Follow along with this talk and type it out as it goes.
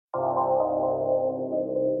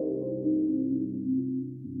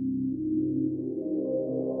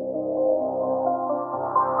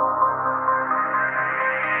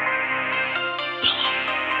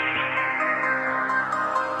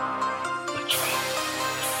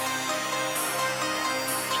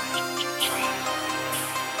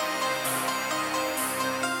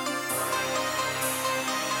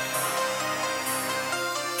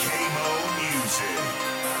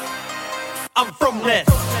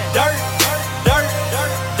Dirt, dirt,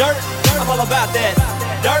 dirt, I'm all about that.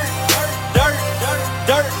 Dirt, dirt,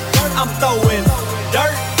 dirt, I'm throwing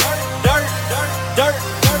dirt, dirt, dirt,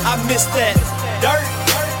 I miss that. Dirt,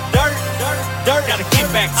 dirt, dirt, gotta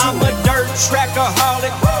get back to it. I'm a dirt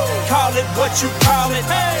trackaholic, call it what you call it.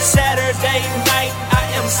 Saturday night, I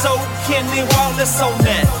am so Kenny Wallace on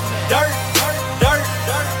that. Dirt, dirt,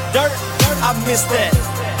 dirt, I miss that.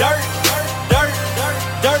 Dirt, dirt,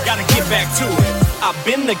 dirt, gotta get back to it. I've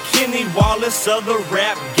been the Kenny Wallace of the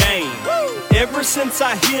rap game. Ever since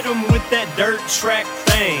I hit him with that dirt track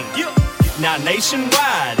thing. Now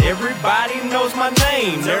nationwide, everybody knows my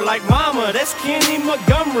name. They're like, mama, that's Kenny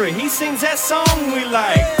Montgomery. He sings that song we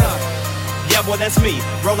like. Yeah, boy, that's me.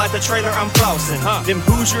 Roll out the trailer, I'm flossing. Them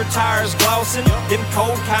Hoosier tires glossing. Them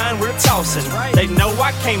cold kind we're tossing. They know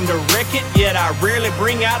I came to wreck it, yet I rarely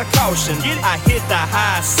bring out a caution. I hit the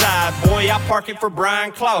high side, boy, I park it for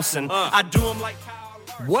Brian Clausen. I do them like Kyle.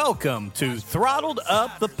 Welcome to Throttled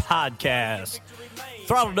Up, the podcast.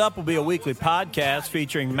 Throttled Up will be a weekly podcast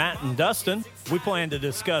featuring Matt and Dustin. We plan to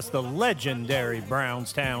discuss the legendary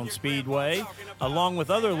Brownstown Speedway, along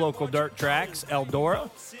with other local dirt tracks,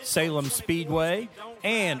 Eldora, Salem Speedway,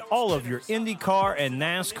 and all of your IndyCar and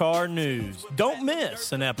NASCAR news. Don't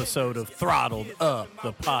miss an episode of Throttled Up,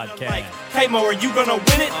 the podcast. Hey, Mo, are you gonna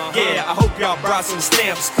win it? Yeah, I hope y'all brought some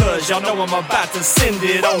stamps, cause y'all know I'm about to send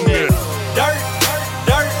it on me. Dirt,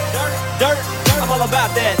 dirt, dirt, I'm all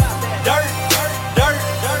about that. Dirt, dirt,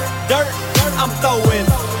 dirt, I'm throwing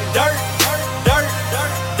dirt, dirt,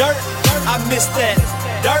 dirt, I miss that.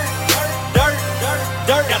 Dirt, dirt,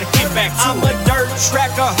 dirt, gotta get back to it. I'm a dirt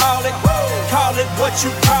trackaholic, call it what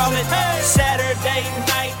you call it. Saturday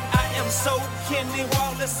night, I am so Kenny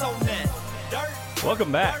Wallace on that. Dirt.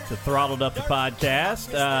 Welcome back to Throttled Up, the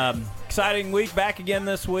podcast. Exciting week back again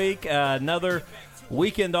this week. Another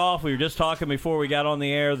weekend off. We were just talking before we got on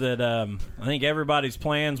the air that I think everybody's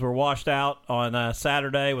plans were washed out on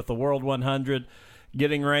Saturday with the World 100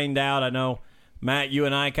 getting rained out. I know, Matt, you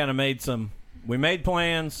and I kind of made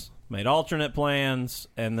plans, made alternate plans,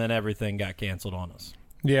 and then everything got canceled on us.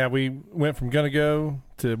 Yeah, we went from gonna go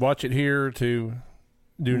to watch it here to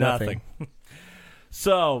do nothing.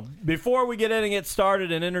 So before we get in and get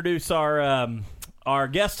started and introduce our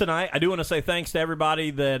guest tonight, I do want to say thanks to everybody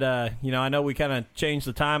that, I know we kind of changed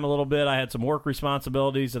the time a little bit. I had some work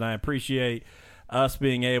responsibilities, and I appreciate us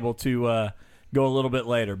being able to go a little bit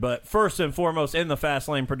later. But first and foremost, in the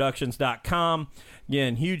FastLaneProductions.com.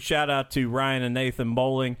 Again, huge shout-out to Ryan and Nathan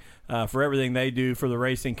Bowling for everything they do for the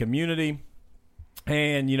racing community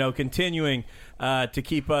and, continuing to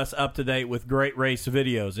keep us up to date with great race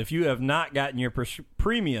videos. If you have not gotten your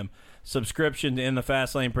premium subscription to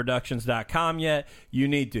InTheFastLaneProductions.com yet, you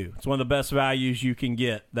need to. It's one of the best values you can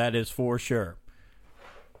get. That is for sure.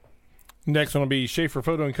 Next one will be Schaefer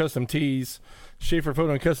Photo and Custom Tees. Schaefer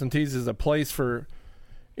Photo and Custom Tees is a place for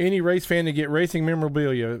any race fan to get racing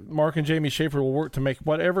memorabilia. Mark and Jamie Schaefer will work to make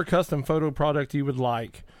whatever custom photo product you would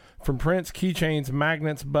like. From prints, keychains,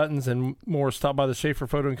 magnets, buttons, and more, stop by the Schaefer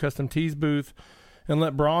Photo and Custom Tees booth and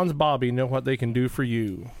let Bronze Bobby know what they can do for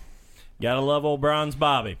you. Gotta love old Bronze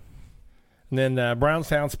Bobby. And then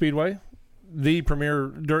Brownstown Speedway, the premier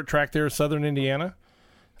dirt track there in southern Indiana.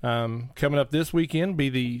 Coming up this weekend be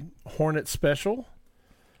the Hornet Special,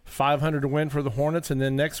 500 to win for the Hornets. And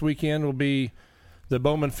then next weekend will be the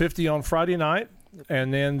Bowman 50 on Friday night,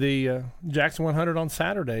 and then the Jackson 100 on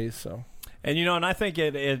Saturdays. So, and and I think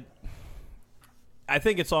I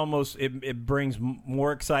think it's almost it brings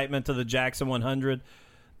more excitement to the Jackson 100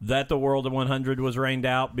 that the World 100 was rained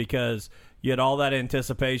out, because you had all that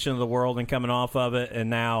anticipation of the World and coming off of it, and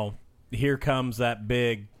now here comes that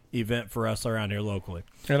big event for us around here locally.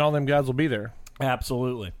 And all them guys will be there.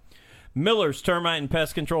 Absolutely. Miller's Termite and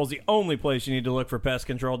Pest Control is the only place you need to look for pest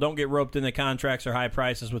control. Don't get roped into contracts or high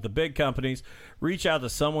prices with the big companies. Reach out to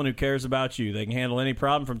someone who cares about you. They can handle any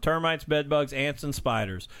problem from termites, bed bugs, ants, and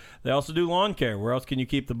spiders. They also do lawn care. Where else can you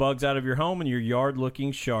keep the bugs out of your home and your yard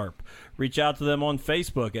looking sharp? Reach out to them on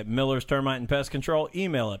Facebook at Miller's Termite and Pest Control.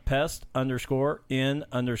 Email at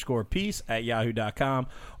pest_in_peace@yahoo.com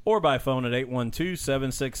or by phone at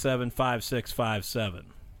 812-767-5657.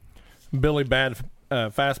 Billy Bad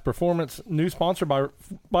Fast Performance, new sponsor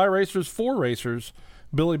by racers for racers.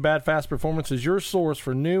 Billy Bad Fast Performance is your source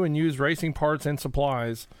for new and used racing parts and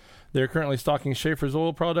supplies. They're currently stocking Schaefer's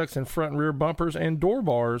oil products and front and rear bumpers and door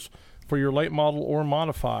bars for your late model or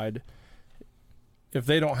modified. If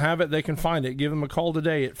they don't have it, they can find it. Give them a call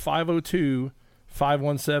today at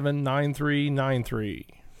 502-517-9393.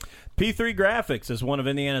 P3 Graphics is one of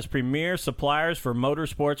Indiana's premier suppliers for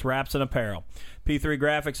motorsports wraps and apparel. P3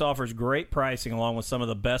 Graphics offers great pricing along with some of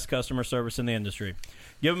the best customer service in the industry.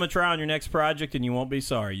 Give them a try on your next project and you won't be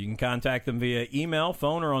sorry. You can contact them via email,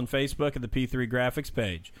 phone, or on Facebook at the P3 Graphics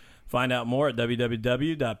page. Find out more at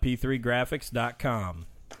www.p3graphics.com.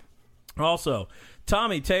 Also,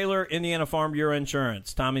 Tommy Taylor, Indiana Farm Bureau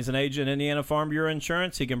Insurance. Tommy's an agent in Indiana Farm Bureau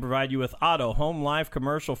Insurance. He can provide you with auto, home, life,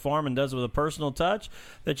 commercial, farm, and does it with a personal touch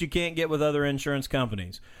that you can't get with other insurance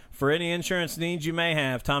companies. For any insurance needs you may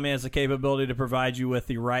have, Tommy has the capability to provide you with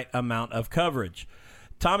the right amount of coverage.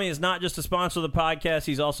 Tommy is not just a sponsor of the podcast.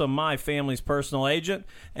 He's also my family's personal agent,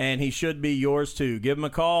 and he should be yours too. Give him a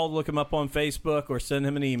call, look him up on Facebook, or send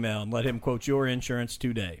him an email and let him quote your insurance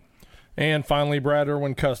today. And finally, Brad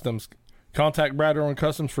Irwin Customs. Contact Brad Irwin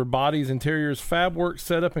Customs for bodies, interiors, fab work,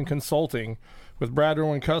 setup, and consulting. With Brad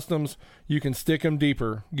Irwin Customs, you can stick them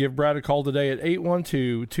deeper. Give Brad a call today at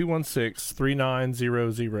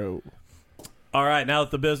 812-216-3900. All right, now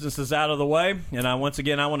that the business is out of the way, and once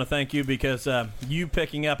again, I want to thank you because you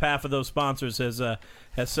picking up half of those sponsors has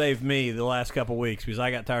saved me the last couple weeks because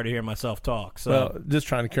I got tired of hearing myself talk. So. Well, just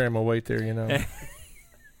trying to carry my weight there, you know.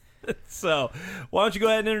 So, why don't you go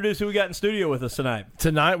ahead and introduce who we got in studio with us tonight?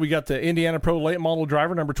 Tonight, we got the Indiana Pro late model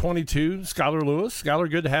driver, number 22, Skyller Lewis. Skyller,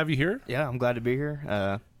 good to have you here. Yeah, I'm glad to be here.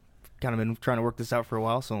 Kind of been trying to work this out for a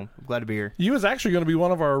while, so I'm glad to be here. You was actually going to be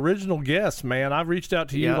one of our original guests, man. I reached out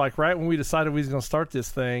to you like right when we decided we was going to start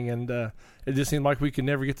this thing, and it just seemed like we could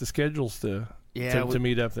never get the schedules to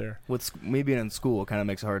meet up there. With me being in school, it kind of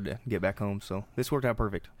makes it hard to get back home, so this worked out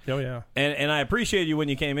perfect. Oh, yeah. And I appreciated you when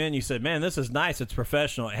you came in. You said, man, this is nice. It's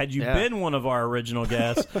professional. Had you been one of our original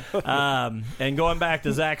guests, and going back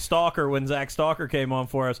to Zach Stalker, when Zach Stalker came on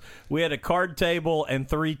for us, we had a card table and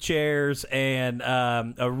 3 chairs and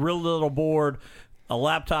a real little board, a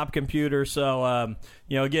laptop computer. So,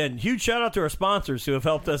 again, huge shout-out to our sponsors who have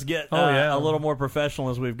helped us get a little more professional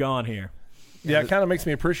as we've gone here. Yeah, it kind of makes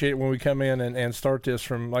me appreciate it when we come in and start this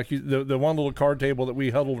from like the one little card table that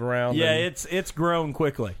we huddled around. Yeah, it's grown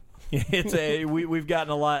quickly. We've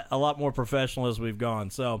gotten a lot more professional as we've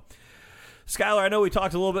gone. So, Skyller, I know we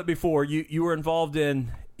talked a little bit before. You were involved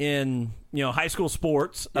in high school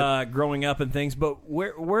sports growing up and things, but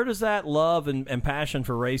where does that love and passion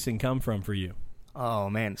for racing come from for you?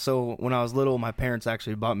 Oh man, so when I was little, my parents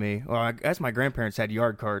actually bought me. Well, I guess my grandparents had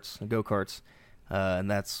yard carts, go-karts.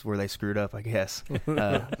 And that's where they screwed up, I guess.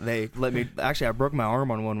 They let me. Actually, I broke my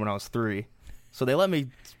arm on one when I was 3, so they let me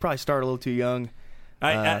probably start a little too young.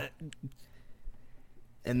 And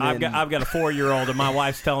then, I've got a 4-year-old, and my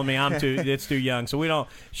wife's telling me it's too young. So we don't.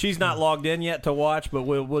 She's not logged in yet to watch, but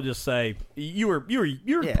we'll just say you're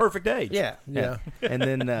perfect age. Yeah. And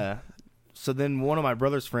then so then one of my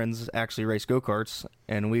brother's friends actually raced go-karts,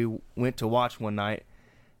 and we went to watch one night,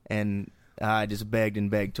 and I just begged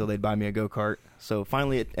and begged till they'd buy me a go-kart. So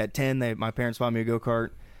finally at 10, my parents bought me a go-kart,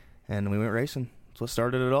 and we went racing. That's what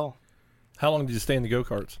started it all. How long did you stay in the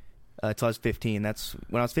go-karts? Till I was 15. When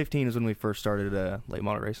I was 15 is when we first started late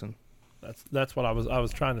model racing. That's what I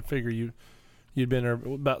was trying to figure. You'd been there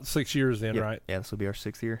about 6 years then, right? Yeah, this will be our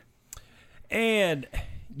 6th year. And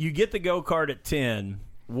you get the go-kart at 10.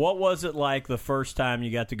 What was it like the first time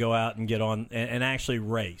you got to go out and get on and actually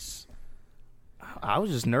race? I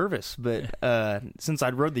was just nervous, but since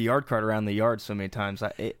I'd rode the yard cart around the yard so many times,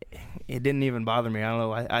 it didn't even bother me. I don't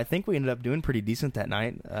know. I think we ended up doing pretty decent that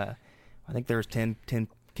night. I think there was 10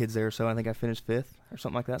 kids there, so I think I finished 5th or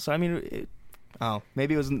something like that. So, I mean,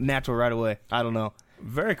 maybe it was natural right away. I don't know.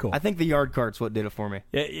 Very cool. I think the yard cart's what did it for me.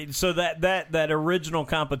 Yeah, so that original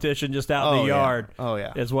competition just out in the yard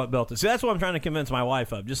is what built it. See, that's what I'm trying to convince my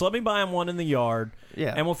wife of. Just let me buy him one in the yard,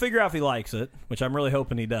 and we'll figure out if he likes it, which I'm really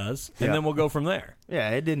hoping he does, and then we'll go from there. Yeah,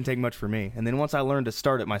 it didn't take much for me. And then once I learned to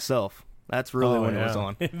start it myself, that's really when it was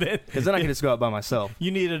on. Because then I could just go out by myself. You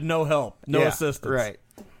needed no help, no assistance. Right.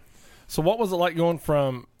 So what was it like going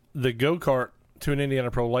from the go-kart to an Indiana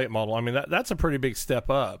Pro late model? I mean, that's a pretty big step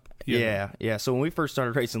up. Yeah. So when we first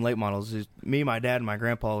started racing late models, me, my dad, and my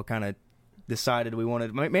grandpa kind of decided we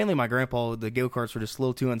wanted, mainly my grandpa, the go-karts were just a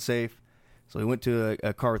little too unsafe. So we went to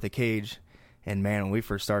a car with a cage, and man, when we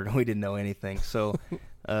first started, we didn't know anything. So,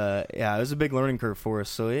 it was a big learning curve for us.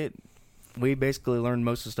 So we basically learned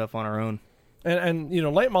most of the stuff on our own. And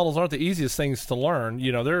late models aren't the easiest things to learn.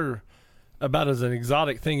 They're about as an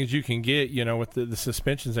exotic thing as you can get, with the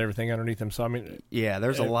suspensions and everything underneath them. So, I mean... Yeah,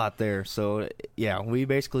 there's a lot there. So, we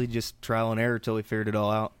basically just trial and error till we figured it all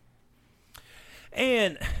out.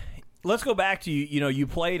 And let's go back to you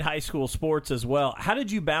played high school sports as well. How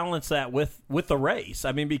did you balance that with the race?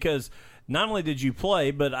 I mean, because not only did you play,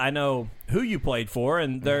 but I know who you played for,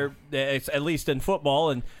 and it's at least in football,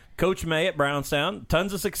 and Coach May at Brownstown,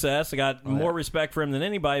 tons of success. I got more respect for him than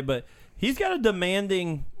anybody, but he's got a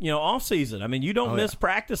demanding, off season. I mean, you don't miss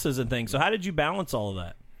practices and things. So how did you balance all of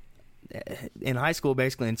that? In high school,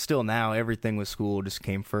 basically, and still now, everything with school just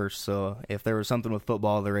came first. So if there was something with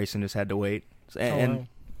football, the racing just had to wait. And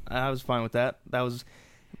I was fine with that. That was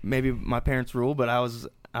maybe my parents' rule, but I was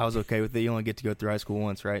okay with it. You only get to go through high school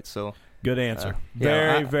once, right? So good answer.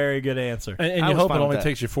 Very good answer. And you hope it only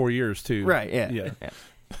takes you 4 years too. Right? Yeah.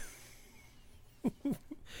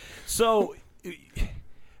 So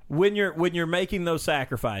when you're making those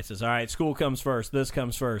sacrifices, all right, school comes first, this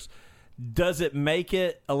comes first. Does it make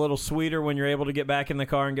it a little sweeter when you're able to get back in the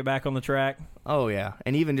car and get back on the track? Oh yeah,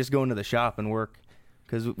 and even just going to the shop and work,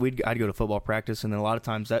 because I'd go to football practice, and then a lot of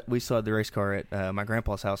times that we still had the race car at my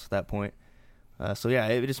grandpa's house at that point. So yeah,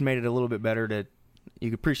 it just made it a little bit better you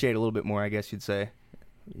could appreciate it a little bit more, I guess you'd say.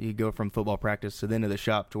 You go from football practice to then to the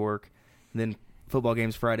shop to work, and then football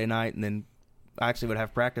games Friday night, and then I actually would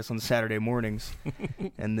have practice on Saturday mornings,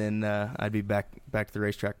 and then I'd be back to the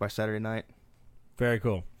racetrack by Saturday night. Very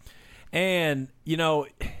cool. And,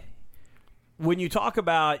 when you talk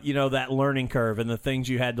about, that learning curve and the things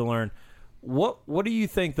you had to learn, what do you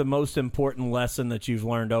think the most important lesson that you've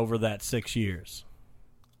learned over that 6 years?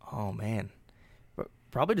 Oh, man.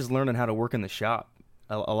 Probably just learning how to work in the shop,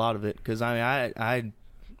 a lot of it, because, I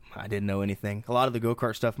didn't know anything. A lot of the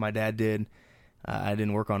go-kart stuff my dad did, I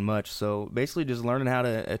didn't work on much. So basically just learning how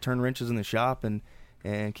to turn wrenches in the shop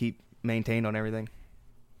and keep maintained on everything.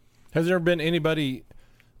 Has there been anybody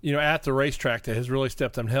at the racetrack that has really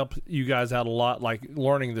stepped up and helped you guys out a lot, like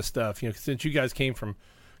learning this stuff? Since you guys came from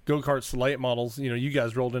go-karts to late models, you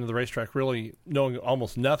guys rolled into the racetrack really knowing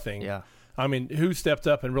almost nothing. Yeah. I mean, who stepped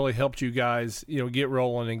up and really helped you guys, get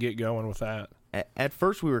rolling and get going with that? At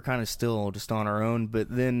first, we were kind of still just on our own, but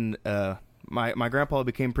then my grandpa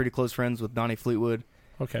became pretty close friends with Donnie Fleetwood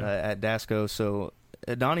at Dasco. So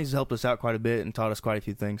Donnie's helped us out quite a bit and taught us quite a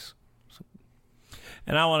few things.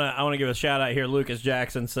 And I want to give a shout out here. Lucas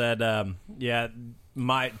Jackson said,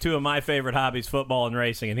 two of my favorite hobbies, football and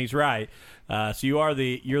racing, and he's right. So you're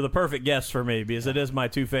the perfect guest for me because it is my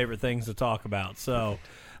two favorite things to talk about. So,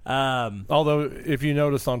 although if you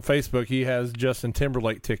notice on Facebook, he has Justin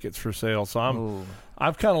Timberlake tickets for sale. So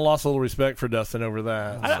I've kind of lost a little respect for Dustin over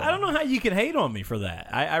that. I don't know how you can hate on me for that.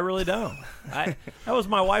 I really don't. That was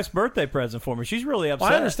my wife's birthday present for me. She's really upset.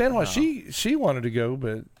 Well, I understand why she wanted to go,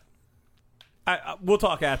 but. We'll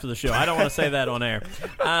talk after the show. I don't want to say that on air.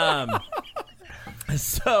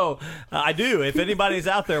 So I do. If anybody's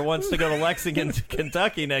out there wants to go to Lexington,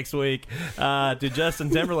 Kentucky next week to Justin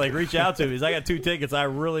Timberlake, reach out to me. Because I got 2 tickets I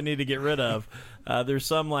really need to get rid of. There's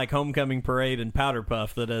some like homecoming parade and powder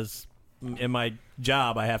puff that is in my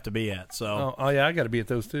job I have to be at. So I got to be at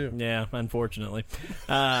those too. Yeah, unfortunately.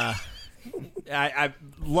 I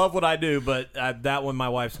love what I do, but that one my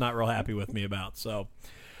wife's not real happy with me about. So.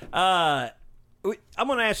 I'm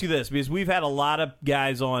going to ask you this because we've had a lot of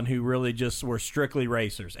guys on who really just were strictly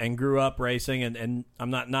racers and grew up racing, and I'm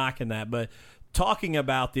not knocking that, but talking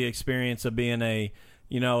about the experience of being a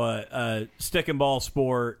stick and ball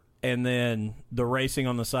sport and then the racing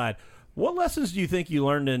on the side. What lessons do you think you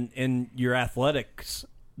learned in your athletics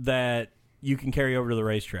that you can carry over to the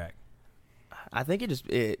racetrack? I think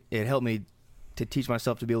it helped me to teach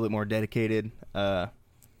myself to be a little bit more dedicated.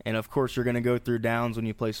 And, of course, you're going to go through downs when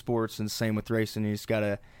you play sports, and same with racing. You just got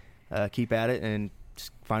to keep at it and just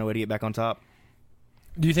find a way to get back on top.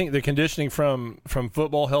 Do you think the conditioning from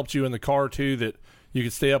football helped you in the car, too, that you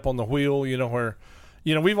could stay up on the wheel, where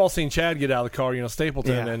we've all seen Chad get out of the car,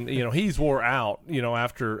 Stapleton, and, he's wore out,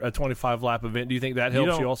 after a 25-lap event. Do you think that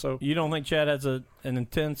helps you also? You don't think Chad has an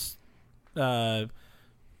intense,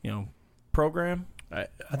 program? I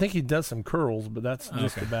think he does some curls, but that's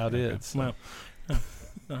just about it. So.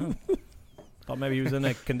 Well, thought maybe he was in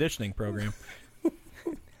a conditioning program.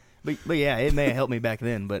 But yeah, it may have helped me back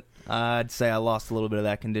then, but I'd say I lost a little bit of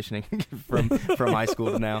that conditioning from high school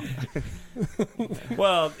to now.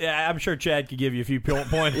 Well, yeah, I'm sure Chad could give you a few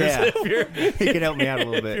pointers. Yeah, he could help me out a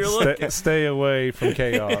little bit. Stay away from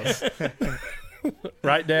chaos.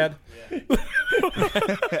 Right, Dad? Yeah.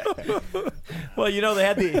 Well,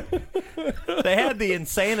 they had the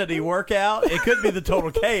insanity workout. It could be the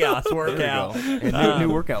total chaos workout. And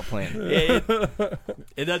new workout plan.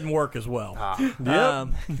 It doesn't work as well. Yep.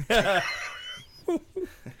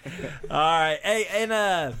 All right. Hey,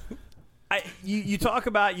 and you talk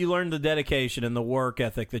about you learned the dedication and the work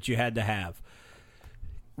ethic that you had to have.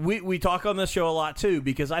 We talk on this show a lot, too,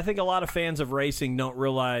 because I think a lot of fans of racing don't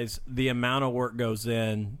realize the amount of work goes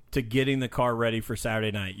in to getting the car ready for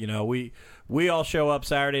Saturday night. We all show up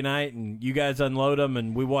Saturday night, and you guys unload them,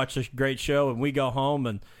 and we watch this great show, and we go home,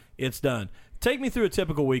 and it's done. Take me through a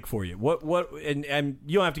typical week for you. And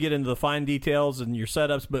you don't have to get into the fine details and your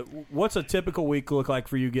setups, but what's a typical week look like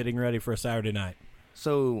for you getting ready for a Saturday night?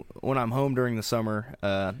 So when I'm home during the summer,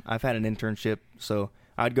 I've had an internship, so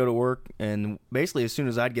I'd go to work, and basically as soon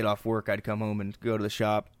as I'd get off work, I'd come home and go to the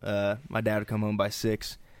shop. My dad would come home by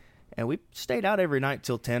 6, and we stayed out every night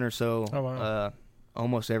till 10 or so,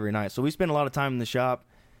 almost every night. So we spend a lot of time in the shop.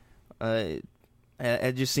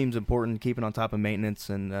 It just seems important, keeping on top of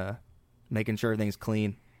maintenance and making sure everything's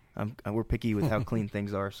clean. We're picky with how clean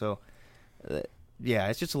things are. So, yeah,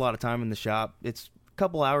 it's just a lot of time in the shop. It's a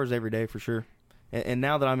couple hours every day for sure. And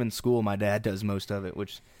now that I'm in school, my dad does most of it,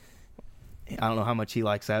 which I don't know how much he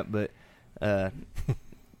likes that. But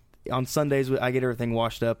on Sundays, I get everything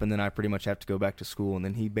washed up, and then I pretty much have to go back to school. And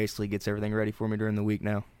then he basically gets everything ready for me during the week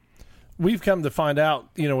now. We've come to find out,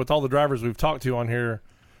 with all the drivers we've talked to on here,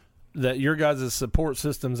 that your guys' support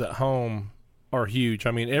systems at home are huge.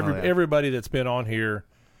 I mean, everybody that's been on here,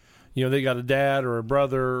 they got a dad or a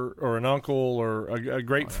brother or an uncle or a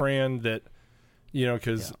great friend that,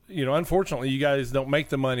 because, unfortunately, you guys don't make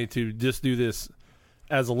the money to just do this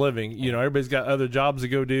as a living. Everybody's got other jobs to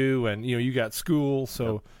go do, and, you got school.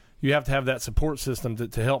 So you have to have that support system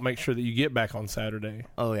to help make sure that you get back on Saturday.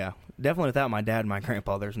 Oh, yeah. Definitely without my dad and my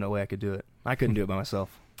grandpa, there's no way I could do it. I couldn't do it by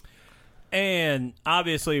myself. And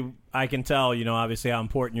obviously, I can tell, obviously how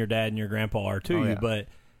important your dad and your grandpa are to you. But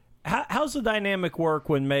how's the dynamic work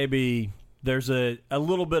when maybe there's a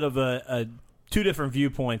little bit of a two different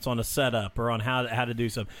viewpoints on a setup or on how to do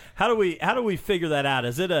something? How do we figure that out?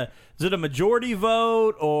 Is it a majority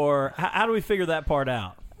vote, or how do we figure that part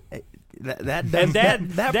out?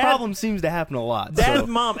 That problem seems to happen a lot. Dad and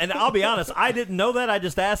Mom, and I'll be honest, I didn't know that. I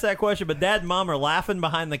just asked that question, but Dad and Mom are laughing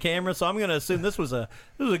behind the camera, so I'm going to assume this was a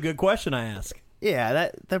good question I asked.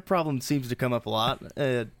 Yeah, that problem seems to come up a lot.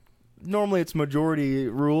 Normally, it's majority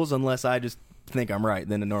rules, unless I just think I'm right.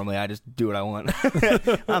 Then normally, I just do what I want.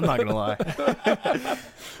 I'm not going to lie.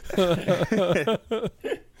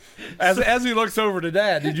 As he looks over to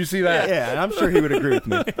Dad, did you see that? Yeah, I'm sure he would agree with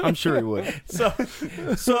me. I'm sure he would. So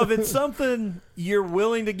if it's something you're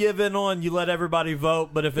willing to give in on, you let everybody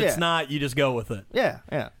vote. But if it's not, you just go with it. Yeah.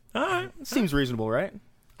 All right. Seems reasonable, right?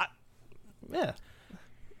 Yeah.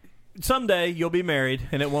 Someday you'll be married,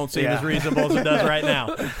 and it won't seem as reasonable as it does right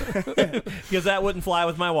now, because that wouldn't fly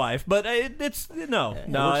with my wife. But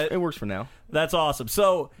it works for now. That's awesome.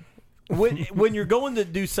 So. When you're going to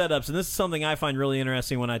do setups, and this is something I find really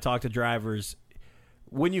interesting when I talk to drivers,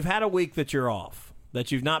 when you've had a week that you're off,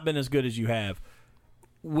 that you've not been as good as you have,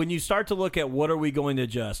 when you start to look at what are we going to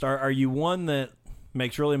adjust, are you one that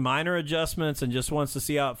makes really minor adjustments and just wants to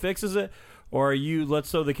see how it fixes it, or are you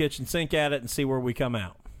let's throw the kitchen sink at it and see where we come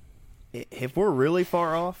out? If we're really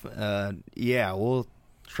far off, we'll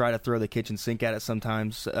try to throw the kitchen sink at it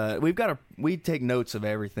sometimes. We take notes of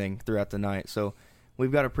everything throughout the night, so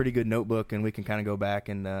we've got a pretty good notebook, and we can kind of go back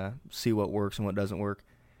and see what works and what doesn't work.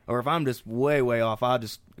 Or if I'm just way, way off, I'll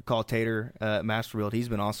just call Tater at Masterbuilt. He's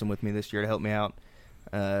been awesome with me this year to help me out.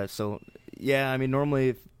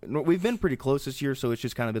 Normally we've been pretty close this year, so it's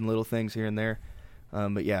just kind of been little things here and there.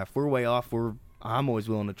 But yeah, if we're way off, I'm always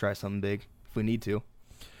willing to try something big if we need to.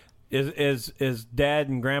 Is Dad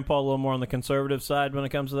and Grandpa a little more on the conservative side when it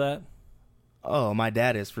comes to that? Oh, my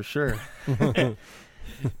dad is for sure.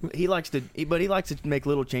 He likes to make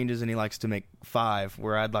little changes, and he likes to make 5,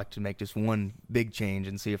 where I'd like to make just one big change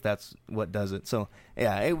and see if that's what does it. So,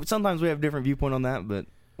 yeah, sometimes we have a different viewpoint on that, but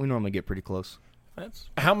we normally get pretty close.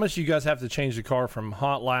 How much do you guys have to change the car from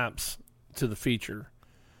hot laps to the feature?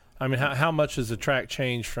 I mean, how much does the track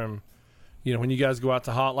change from, when you guys go out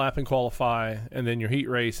to hot lap and qualify, and then your heat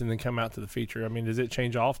race, and then come out to the feature? I mean, does it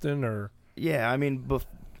change often, or? Yeah, I mean,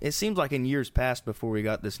 it seems like in years past, before we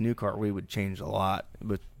got this new car, we would change a lot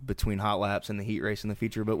between hot laps and the heat race and the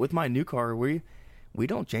feature. But with my new car, we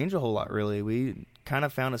don't change a whole lot, really. We kind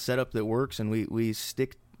of found a setup that works, and we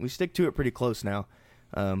stick to it pretty close now.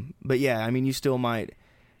 But yeah, I mean, you still might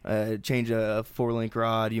change a 4-link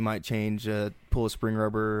rod. You might pull a spring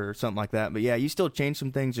rubber or something like that. But yeah, you still change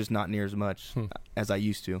some things, just not near as much as I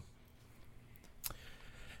used to.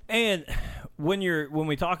 And when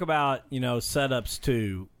we talk about, setups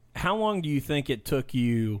too, how long do you think it took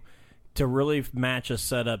you to really match a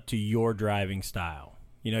setup to your driving style?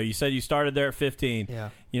 You said you started there at 15. Yeah.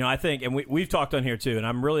 I think, and we've talked on here too, and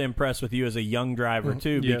I'm really impressed with you as a young driver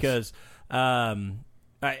too, because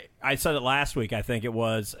I said it last week, I think it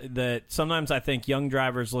was, that sometimes I think young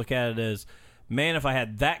drivers look at it as, man, if I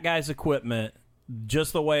had that guy's equipment,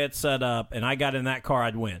 just the way it's set up, and I got in that car,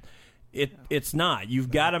 I'd win. it's not.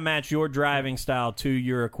 You've got to match your driving style to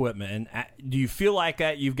your equipment. And do you feel like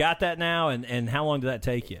that you've got that now? And how long did that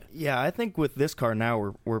take you? Yeah, I think with this car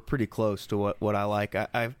now we're pretty close to what I like.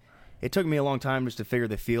 It took me a long time just to figure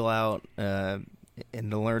the feel out and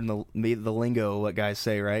to learn the lingo, what guys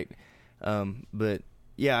say, right? But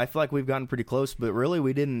yeah, I feel like we've gotten pretty close. But really,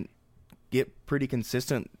 we didn't get pretty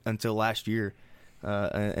consistent until last year.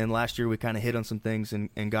 And last year we kind of hit on some things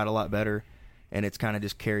and got a lot better. And it's kind of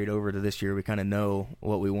just carried over to this year. We kind of know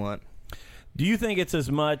what we want. Do you think it's as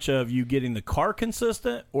much of you getting the car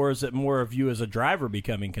consistent, or is it more of you as a driver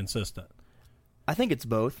becoming consistent? I think it's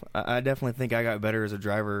both. I definitely think I got better as a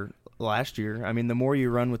driver last year. I mean, the more you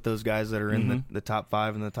run with those guys that are in the top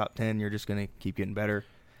 5 and the top 10, you're just going to keep getting better.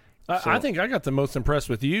 I think I got the most impressed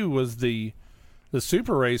with you was the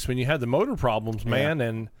super race when you had the motor problems, man,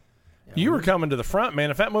 and you were coming to the front, man.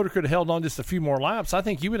 If that motor could have held on just a few more laps, I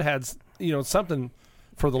think you would have had, something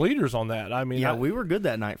for the leaders on that. I mean, we were good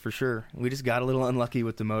that night for sure. We just got a little unlucky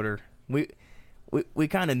with the motor. We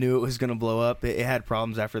kind of knew it was going to blow up. It had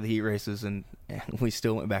problems after the heat races, and we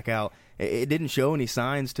still went back out. It didn't show any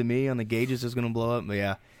signs to me on the gauges it was going to blow up, but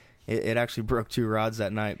yeah, it actually broke 2 rods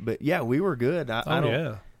that night. But yeah, we were good.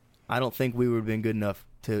 I don't think we would have been good enough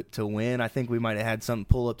to win. I think we might have had something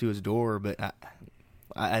pull up to his door, but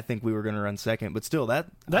I think we were going to run second, but still,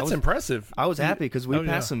 that's impressive. I was happy because we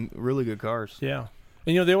passed some really good cars. Yeah,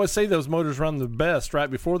 and they always say those motors run the best right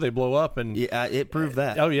before they blow up, and yeah, it proved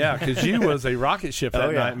that. Oh yeah, because you was a rocket ship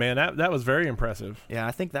that night, man. That was very impressive. Yeah,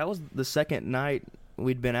 I think that was the second night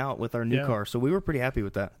we'd been out with our new car, so we were pretty happy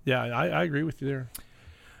with that. Yeah, I agree with you there.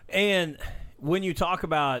 And when you talk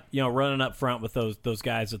about running up front with those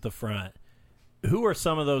guys at the front, who are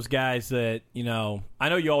some of those guys that, I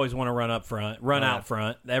know you always want to run up front, out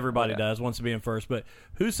front. Everybody does, wants to be in first. But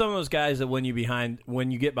who's some of those guys that when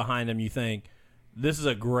you get behind them, you think, this is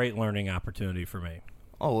a great learning opportunity for me?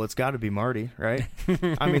 Oh, well, it's got to be Marty, right?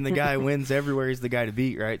 I mean, the guy wins everywhere. He's the guy to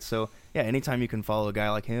beat, right? So, yeah, anytime you can follow a guy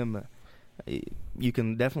like him, you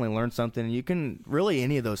can definitely learn something. You can really,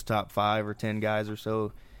 any of those top 5 or 10 guys or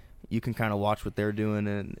so, you can kind of watch what they're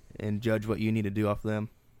doing and judge what you need to do off them.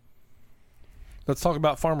 Let's talk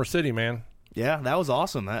about Farmer City, man. Yeah, that was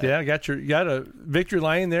awesome. Got a victory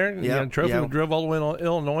lane there. Yeah, trophy. Drove all the way to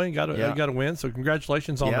Illinois and got a win. So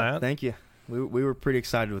congratulations on that. Thank you. We were pretty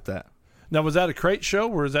excited with that. Now, was that a crate show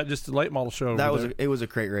or is that just a late model show? It was a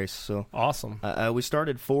crate race. So awesome. We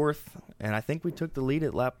started 4th, and I think we took the lead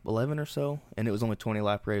at lap 11 or so, and it was only a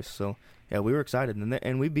 20-lap race. So yeah, we were excited,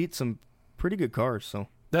 and we beat some pretty good cars. So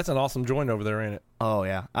that's an awesome joint over there, ain't it? Oh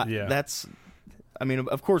yeah, I mean,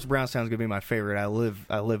 of course, Brownstown's gonna be my favorite. I live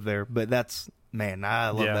there, but I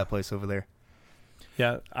love that place over there.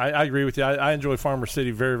 Yeah, I agree with you. I enjoy Farmer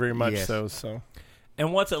City very, very much. Yes. So.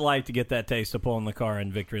 And what's it like to get that taste of pulling the car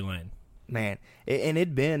in victory lane? Man,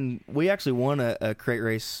 we actually won a crate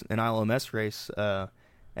race, an ILMS race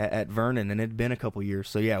at Vernon, and it'd been a couple years.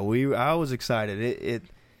 So yeah, I was excited.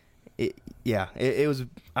 It was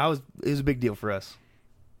a big deal for us.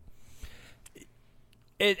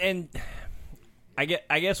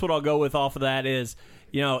 I guess what I'll go with off of that is,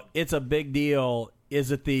 it's a big deal.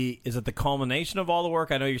 Is it the culmination of all the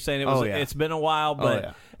work? I know you're saying it's been a while,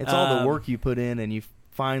 but it's all the work you put in, and you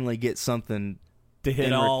finally get something to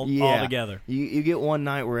hit all together. You get one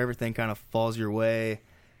night where everything kind of falls your way.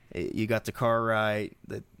 You got the car right,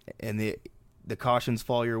 and the cautions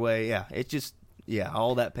fall your way. Yeah, it just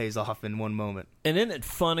all that pays off in one moment. And isn't it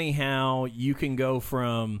funny how you can go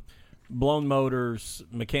from blown motors,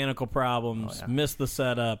 mechanical problems, miss the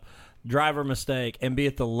setup, driver mistake, and be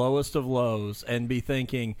at the lowest of lows and be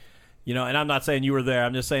thinking, and I'm not saying you were there.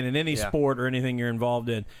 I'm just saying in any sport or anything you're involved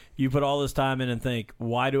in, you put all this time in and think,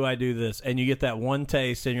 why do I do this? And you get that one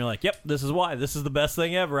taste and you're like, yep, this is why. This is the best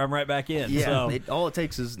thing ever. I'm right back in. Yeah, all it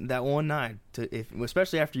takes is that one night,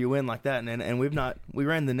 especially after you win like that. And we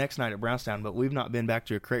ran the next night at Brownstown, but we've not been back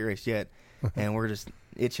to a crate race yet. And we're just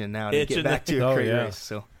itching now to get back to a crate race.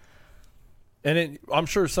 So. And I'm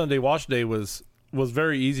sure Sunday Wash Day was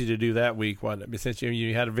very easy to do that week, wasn't it? Since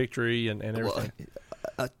you had a victory and everything.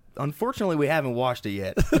 Unfortunately, we haven't washed it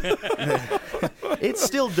yet. It's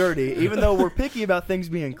still dirty, even though we're picky about things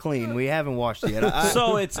being clean. We haven't washed it yet.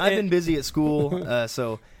 I've been busy at school,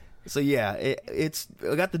 so yeah,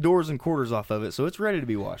 I got the doors and quarters off of it, so it's ready to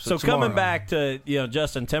be washed. So coming back to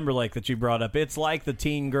Justin Timberlake that you brought up, it's like the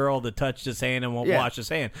teen girl that touched his hand and won't wash his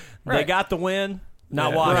hand. Right. They got the win.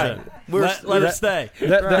 Not watching. Right. Let it stay.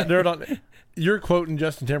 You're quoting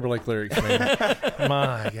Justin Timberlake lyrics, man.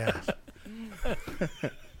 My gosh.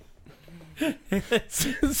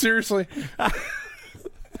 Seriously.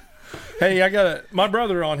 Hey, I got my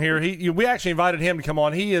brother on here. We actually invited him to come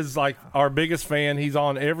on. He is like our biggest fan. He's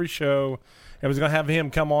on every show. And was going to have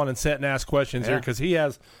him come on and sit and ask questions here because he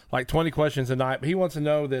has like 20 questions a night. But he wants to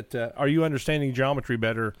know that are you understanding geometry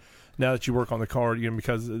better now that you work on the car,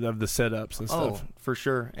 because of the setups and stuff? Oh, for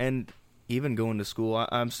sure. And even going to school,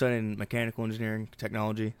 I'm studying mechanical engineering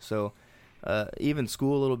technology. So even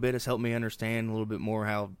school a little bit has helped me understand a little bit more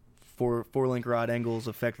how four-link rod angles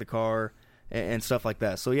affect the car and stuff like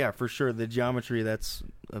that. So, yeah, for sure, the geometry, that's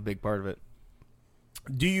a big part of it.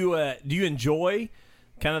 Do you enjoy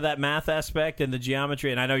kind of that math aspect and the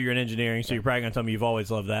geometry? And I know you're in engineering, so you're probably going to tell me you've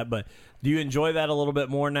always loved that. But do you enjoy that a little bit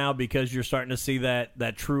more now because you're starting to see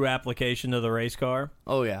that true application to the race car?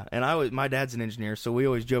 Oh, yeah. And my dad's an engineer, so we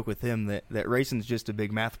always joke with him that racing's just a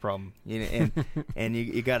big math problem. And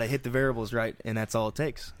you got to hit the variables right, and that's all it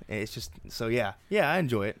takes. It's just, so yeah, I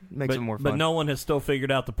enjoy it. Makes it more fun. But no one has still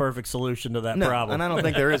figured out the perfect solution to that problem. And I don't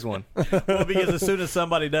think there is one. Well, because as soon as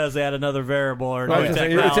somebody does, they add another variable or new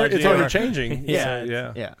technology. It's already changing.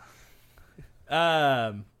 Yeah.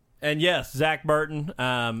 And yes, Zach Burton.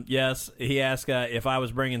 Yes, he asked if I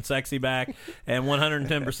was bringing sexy back, and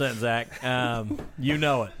 110% Zach. You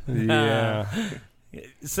know it. Yeah.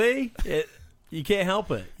 See, you can't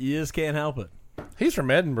help it. You just can't help it. He's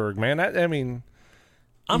from Edinburgh, man.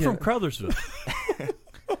 I'm from Crothersville.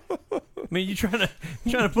 I mean, you trying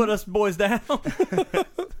to put us boys down?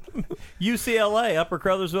 UCLA, Upper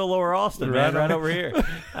Crothersville, Lower Austin, man, right over here.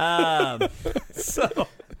 So.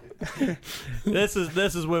 This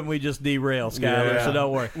is when we just derail, Skyler, so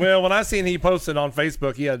don't worry. Well, when I seen he posted on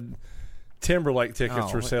Facebook, he had Timberlake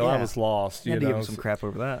tickets for sale. I was lost. You had to give him some crap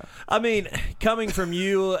over that. I mean, coming from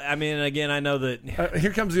you, again, I know that...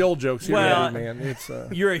 here comes the old jokes. Man. It's,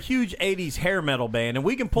 you're a huge 80s hair metal band, and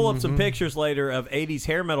we can pull up some pictures later of 80s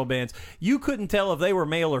hair metal bands. You couldn't tell if they were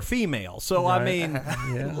male or female. So, right. I mean,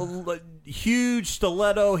 huge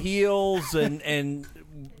stiletto heels and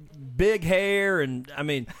big hair, and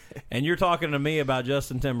you're talking to me about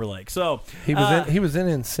Justin Timberlake. So he was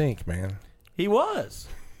in sync, man. He was,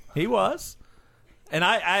 and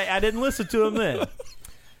I didn't listen to him then.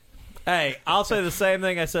 Hey, I'll say the same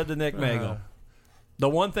thing I said to Nick Magel. The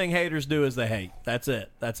one thing haters do is they hate. That's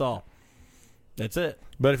it. That's all. That's it.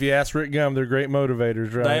 But if you ask Rick Gum, they're great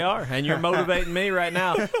motivators, right? They are, and you're motivating me right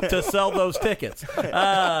now to sell those tickets.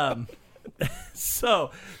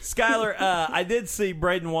 So, Skyler, I did see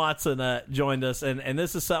Braden Watson joined us, and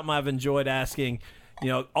this is something I've enjoyed asking,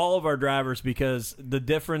 all of our drivers, because the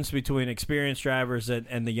difference between experienced drivers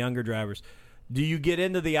and the younger drivers. Do you get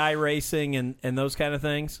into the iRacing and those kind of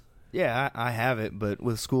things? Yeah, I have it, but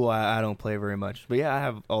with school, I don't play very much. But yeah, I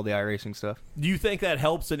have all the iRacing stuff. Do you think that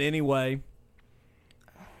helps in any way?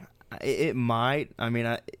 It might.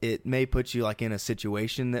 It may put you like in a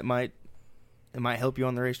situation that might help you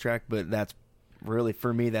on the racetrack, but that's really,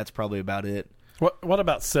 for me, that's probably about it. What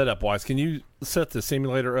about setup wise? Can you set the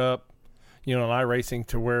simulator up, on iRacing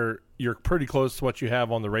to where you're pretty close to what you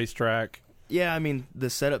have on the racetrack? Yeah, the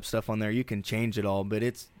setup stuff on there, you can change it all, but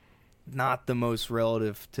it's not the most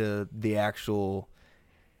relative to the actual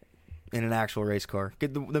in an actual race car.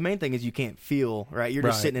 The main thing is you can't feel, right? You're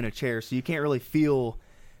just sitting in a chair, so you can't really feel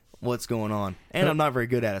what's going on. And I'm not very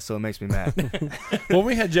good at it, so it makes me mad. Well,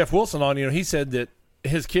 we had Jeff Wilson on, he said that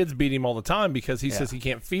his kids beat him all the time because he says he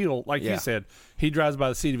can't feel, like you said, he drives by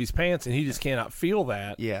the seat of his pants and he just cannot feel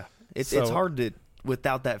that. Yeah. It's hard to,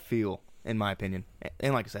 without that feel, in my opinion.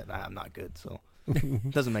 And like I said, I'm not good, so it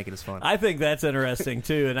doesn't make it as fun. I think that's interesting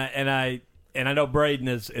too, and I know Braden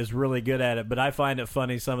is really good at it, but I find it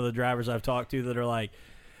funny some of the drivers I've talked to that are like,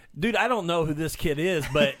 dude, I don't know who this kid is,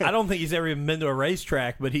 but I don't think he's ever even been to a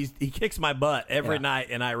racetrack, but he kicks my butt every night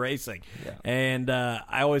in iRacing. Yeah. And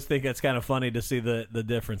I always think it's kind of funny to see the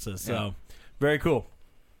differences. So, very cool.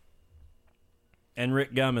 And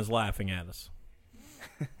Rick Gum is laughing at us.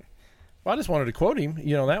 Well, I just wanted to quote him.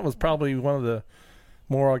 That was probably one of the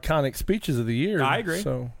more iconic speeches of the year. I agree.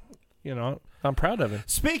 So, I'm proud of him.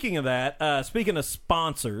 Speaking of that, speaking of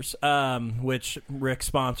sponsors, which Rick's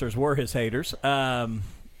sponsors were his haters,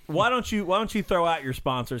 why don't you throw out your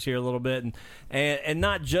sponsors here a little bit, and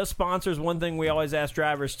not just sponsors. One thing we always ask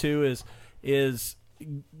drivers too is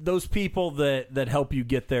those people that help you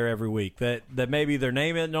get there every week, that maybe their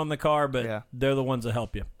name isn't on the car, but they're the ones that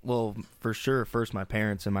help you. Well, for sure, first my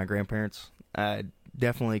parents and my grandparents. I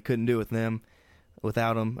definitely couldn't do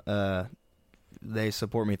without them. They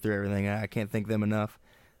support me through everything. I can't thank them enough.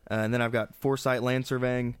 And then I've got Foresight Land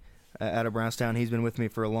Surveying out of Brownstown. He's been with me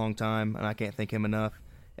for a long time, and I can't thank him enough.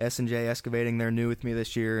 S&J Excavating, they're new with me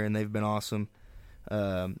this year, and they've been awesome.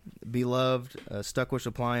 Beloved, Stuckwish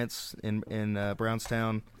Appliance in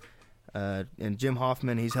Brownstown. And Jim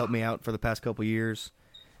Hoffman, he's helped me out for the past couple years.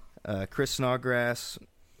 Chris Snodgrass,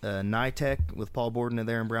 NITEC with Paul Borden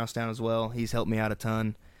there in Brownstown as well. He's helped me out a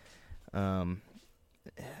ton.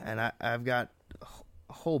 And I've got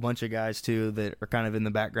a whole bunch of guys too that are kind of in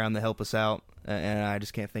the background that help us out, and I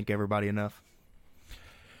just can't thank everybody enough.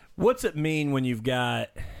 What's it mean when you've got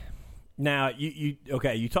now?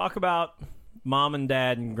 You talk about mom and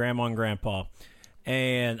dad and grandma and grandpa,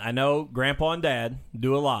 and I know grandpa and dad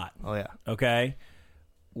do a lot. Oh yeah. Okay.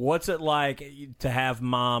 What's it like to have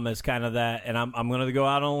mom as kind of that? And I'm going to go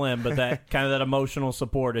out on a limb, but that kind of that emotional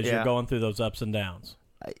support as you're going through those ups and downs.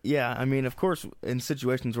 Yeah, I mean, of course, in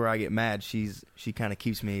situations where I get mad, she kind of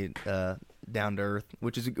keeps me down to earth,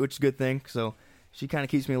 which is a good thing. So she kind of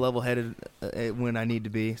keeps me level-headed when I need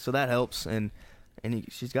to be. So that helps, and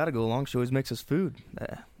she's got to go along. She always makes us food.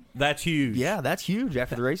 That's huge. Yeah, that's huge.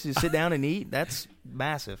 After the races, sit down and eat. That's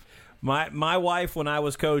massive. My wife, when I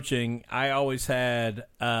was coaching, I always had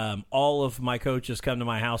all of my coaches come to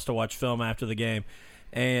my house to watch film after the game.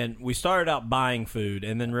 And we started out buying food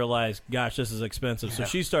and then realized, gosh, this is expensive. So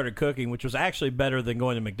she started cooking, which was actually better than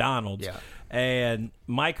going to McDonald's. Yeah. And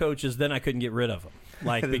my coaches, then I couldn't get rid of them.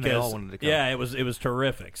 Like because they all wanted to come. Yeah, it was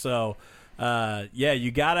terrific. So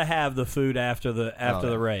you got to have the food after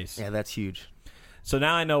the race. Yeah, that's huge. So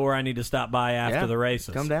now I know where I need to stop by after the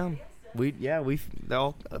races. Come down. We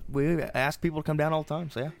ask people to come down all the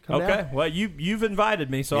time. So yeah, come down. Okay. Well, you've invited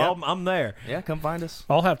me, so I'm there. Yeah, come find us.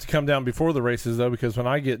 I'll have to come down before the races though, because when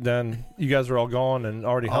I get done, you guys are all gone and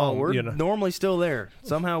already home. We're normally still there.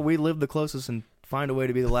 Somehow we live the closest and find a way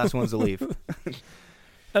to be the last ones to leave.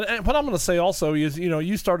 And what I'm going to say also is,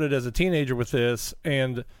 you started as a teenager with this,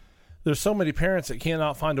 and there's so many parents that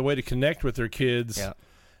cannot find a way to connect with their kids. Yeah.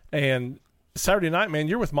 And Saturday night, man,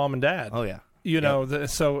 you're with mom and dad. Oh yeah.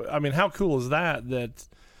 So I mean, how cool is that?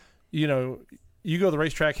 You go to the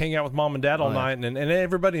racetrack, hang out with mom and dad all night, and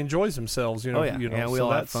everybody enjoys themselves. We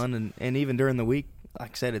all have fun, and even during the week,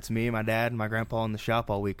 like I said, it's me, my dad, and my grandpa in the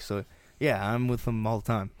shop all week. So yeah, I'm with them all the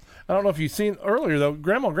time. I don't know if you've seen earlier though.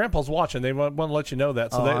 Grandma and Grandpa's watching. They want to let you know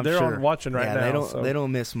that, so they're on watching right now. They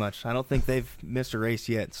don't miss much. I don't think they've missed a race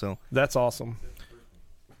yet. So that's awesome.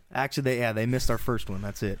 Actually, they missed our first one.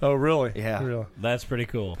 That's it. Oh, really? Yeah, really. That's pretty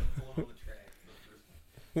cool.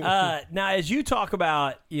 Now, as you talk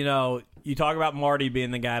about, you talk about Marty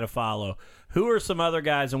being the guy to follow. Who are some other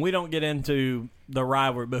guys, and we don't get into the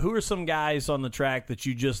rivalry, but who are some guys on the track that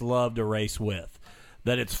you just love to race with?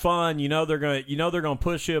 That it's fun, they're gonna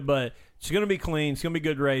push you, but it's gonna be clean, it's gonna be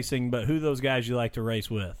good racing. But who are those guys you like to race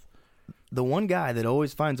with? The one guy that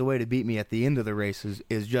always finds a way to beat me at the end of the races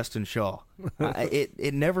is Justin Shaw.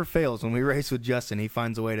 It never fails when we race with Justin. He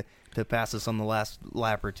finds a way to pass us on the last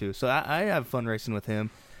lap or two. So I have fun racing with him.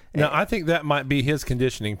 Now, I think that might be his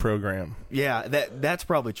conditioning program. Yeah, that's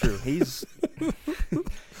probably true. He's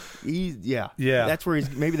yeah. That's where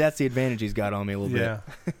maybe that's the advantage he's got on me a little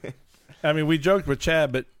bit. I mean, we joked with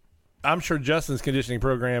Chad, but I'm sure Justin's conditioning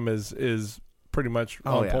program is pretty much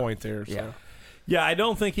on point there. So. Yeah. Yeah, I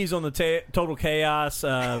don't think he's on the Total Chaos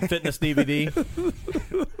fitness DVD.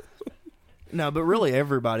 No, but really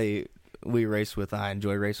everybody we race with, I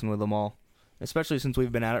enjoy racing with them all. Especially since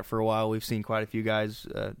we've been at it for a while. We've seen quite a few guys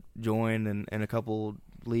join and a couple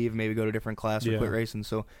leave, maybe go to a different class or quit racing.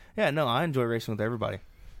 So, I enjoy racing with everybody.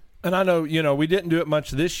 And I know, we didn't do it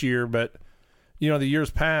much this year, but, the years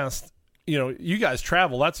past, you guys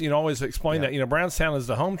travel. That's, always explain that. Brownstown is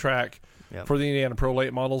the home track for the Indiana Pro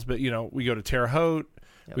Late Models, but, we go to Terre Haute.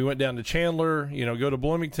 We went down to Chandler, go to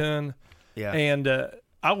Bloomington. Yeah. And I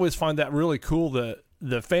always find that really cool,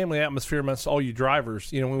 the family atmosphere amongst all you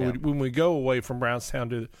drivers. When we go away from Brownstown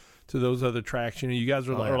to those other tracks, you guys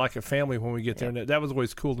are like a family when we get there. And that was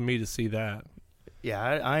always cool to me to see that. Yeah,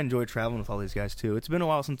 I enjoy traveling with all these guys too. It's been a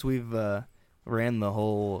while since we've ran the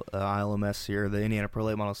whole ILMS here, the Indiana Pro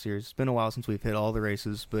Late Model Series. It's been a while since we've hit all the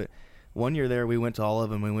races, but one year there we went to all of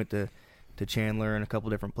them. We went to Chandler and a couple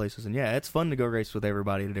different places, and it's fun to go race with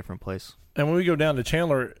everybody at a different place. And when we go down to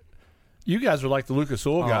Chandler, you guys are like the Lucas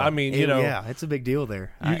Oil guy. I mean, it's a big deal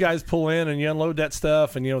there. You guys pull in and you unload that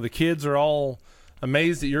stuff, and the kids are all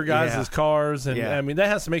amazed at your guys' cars, and I mean that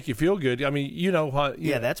has to make you feel good. I mean,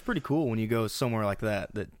 that's pretty cool when you go somewhere like that.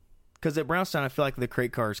 Because at Brownstown, I feel like the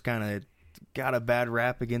crate cars kind of got a bad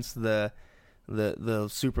rap against the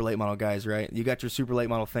super late model guys, right? You got your super late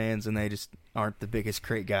model fans, and they just aren't the biggest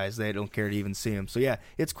crate guys. They don't care to even see them. So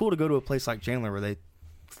it's cool to go to a place like Chandler where they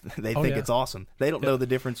think it's awesome. They don't know the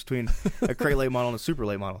difference between a crate late model and a super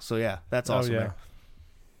late model. So that's awesome. There.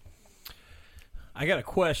 I got a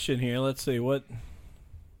question here. Let's see what.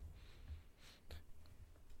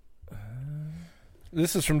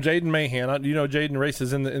 This is from Jaden Mahan. You know, Jaden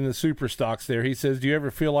races in the super stocks there. He says, do you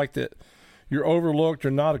ever feel like that you're overlooked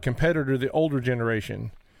or not a competitor to the older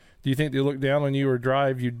generation? Do you think they look down on you or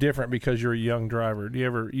drive you different because you're a young driver? Do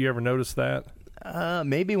you ever notice that?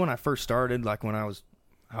 Maybe when I first started, like when I was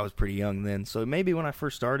pretty young then. So maybe when I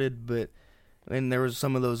first started, but and there was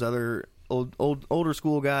some of those other older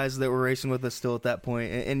school guys that were racing with us still at that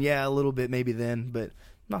point. And yeah, a little bit maybe then, but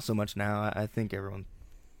not so much now. I think everyone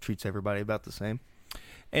treats everybody about the same.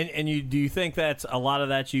 And do you think that's a lot of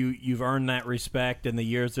that you've earned that respect in the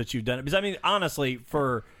years that you've done it? Because I mean, honestly,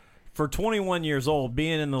 for 21 years old,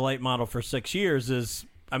 being in the late model for 6 years is,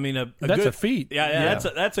 I mean, that's a feat. Yeah,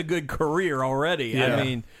 that's a good career already. Yeah. I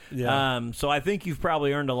mean, so I think you've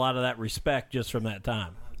probably earned a lot of that respect just from that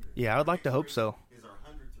time. Yeah, I would like to hope so.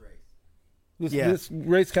 This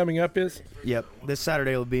race coming up is? Yep. This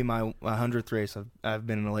Saturday will be my 100th race I've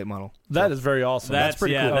been in a late model. That is very awesome. That's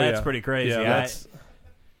pretty cool. That's pretty crazy. Yeah,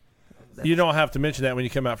 you don't have to mention that when you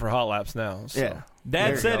come out for hot laps now. So. Yeah.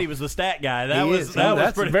 Dad said he was the stat guy. That was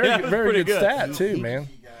pretty, very good stat too, man.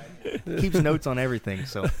 Keeps notes on everything.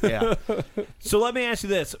 So yeah. So let me ask you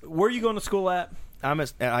this: where are you going to school at? I'm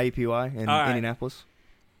at IUPUI in Indianapolis.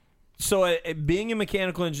 So, being in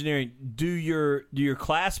mechanical engineering, do your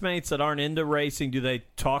classmates that aren't into racing, do they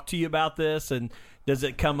talk to you about this, and does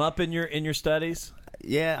it come up in your studies?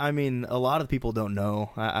 Yeah, I mean, a lot of people don't know.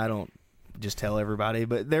 I don't just tell everybody,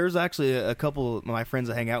 but there's actually a couple of my friends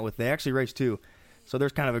I hang out with. They actually race too, so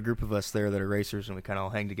there's kind of a group of us there that are racers, and we kind of all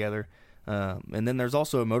hang together. And then there's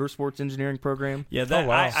also a motorsports engineering program. Yeah,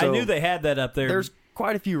 I knew they had that up there. There's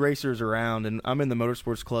quite a few racers around, and I'm in the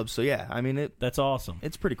motorsports club, so yeah, I mean that's awesome.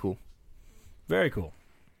 It's pretty cool. Very cool.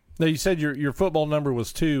 Now, you said your football number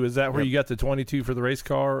was 2. Is that where you got the 22 for the race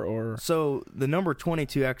car? Or So the number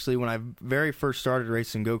 22, actually, when I very first started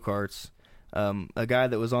racing go-karts, a guy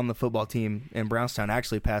that was on the football team in Brownstown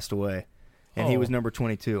actually passed away, and he was number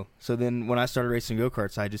 22. So then when I started racing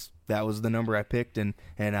go-karts, that was the number I picked, and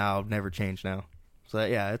I'll never change now. So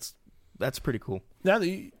that's pretty cool. Now,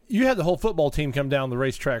 you had the whole football team come down the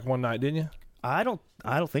racetrack one night, didn't you? I don't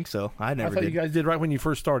think so. I thought you guys did right when you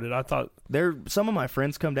first started. I thought some of my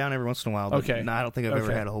friends come down every once in a while. But okay. No, I don't think I've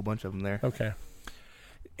ever had a whole bunch of them there. Okay.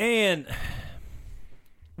 And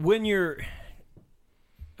when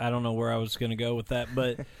I don't know where I was going to go with that,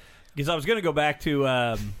 but because I was going to go back to,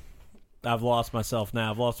 I've lost myself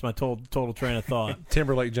now. I've lost my total train of thought.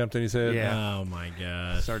 Timberlake jumped in his head. Yeah. Oh my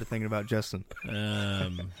gosh. Started thinking about Justin.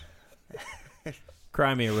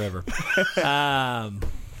 Cry me a river.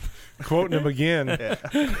 Quoting him again.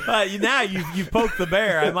 Now you've poked the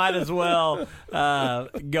bear. I might as well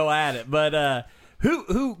go at it. But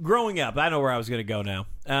who growing up? I know where I was going to go now.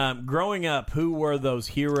 Growing up, who were those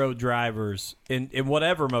hero drivers in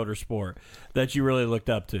whatever motorsport that you really looked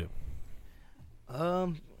up to?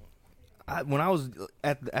 When I was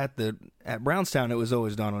at Brownstown, it was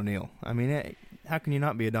always Don O'Neill. I mean, how can you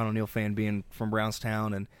not be a Don O'Neill fan being from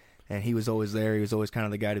Brownstown and he was always there. He was always kind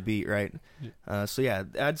of the guy to beat, right? So, yeah,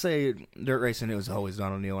 I'd say dirt racing, it was always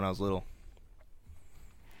Don O'Neill when I was little.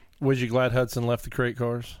 Was you glad Hudson left the crate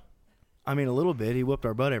cars? I mean, a little bit. He whooped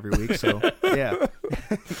our butt every week, so, yeah.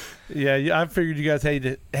 Yeah, I figured you guys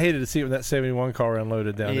hated to see it when that 71 car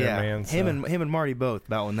unloaded down there, man. So. Him and Marty both,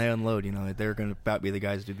 about when they unload, they're going to about be the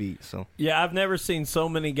guys to beat. So yeah, I've never seen so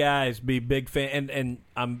many guys be big fan, and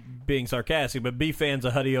I'm being sarcastic, but be fans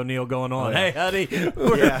of Huddy O'Neill going on. Hey, Huddy,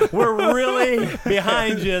 we're really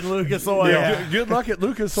behind you in Lucas Oil. Yeah. Good luck at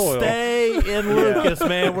Lucas Oil. Stay in Lucas,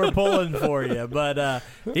 man. We're pulling for you, but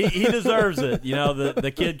he deserves it.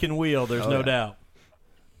 The kid can wheel. There's no doubt.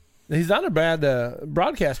 He's not a bad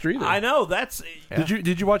broadcaster either. I know. That's. Yeah.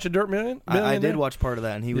 Did you watch a Dirt Million? I did watch part of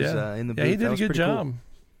that, and he was in the booth. Yeah, he did a good job. Cool.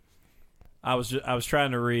 I was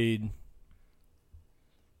trying to read.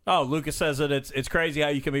 Oh, Lucas says that it's crazy how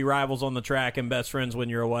you can be rivals on the track and best friends when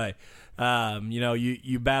you're away.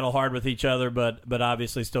 You battle hard with each other, but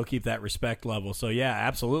obviously still keep that respect level. So yeah,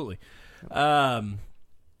 absolutely. Skyller,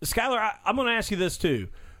 I'm going to ask you this too.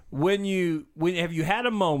 When have you had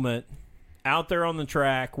a moment out there on the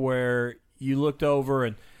track where you looked over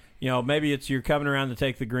and maybe you're coming around to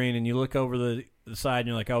take the green and you look over the side and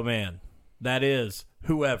you're like, oh man, that is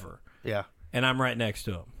whoever. Yeah. And I'm right next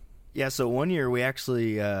to him. Yeah, so one year we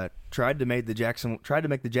actually tried to make the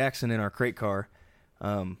Jackson in our crate car,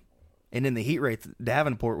 and in the heat race,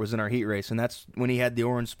 Davenport was in our heat race, and that's when he had the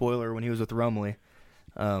orange spoiler when he was with Rumley.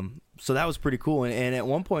 So that was pretty cool, and at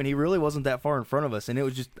one point he really wasn't that far in front of us, and it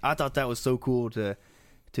was I thought that was so cool to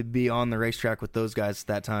be on the racetrack with those guys at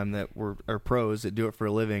that time that are pros that do it for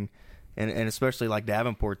a living, and especially like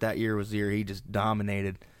Davenport, that year was the year he just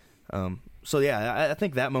dominated. So yeah, I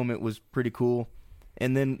think that moment was pretty cool.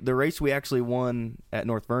 And then the race we actually won at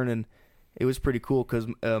North Vernon, it was pretty cool because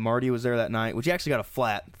Marty was there that night, which he actually got a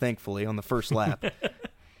flat, thankfully, on the first lap.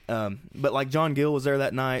 But like John Gill was there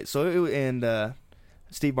that night, and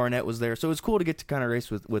Steve Barnett was there, so it was cool to get to kind of race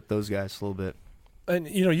with those guys a little bit. And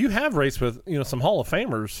you have raced with some Hall of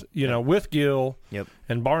Famers, with Gill,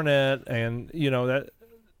 and Barnett, and that.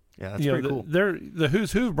 Yeah, that's pretty cool. They're the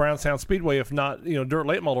who's who of Brownstown Speedway, if not dirt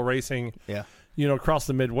late model racing. Yeah. Across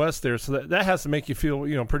the Midwest there, so that has to make you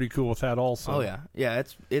feel pretty cool with that also. Oh yeah.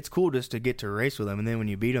 It's cool just to get to race with them, and then when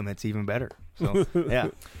you beat them, it's even better. So yeah.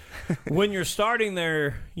 When you're starting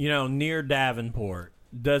there, near Davenport,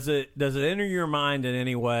 does it enter your mind in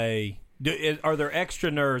any way? Are there extra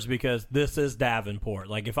nerves because this is Davenport?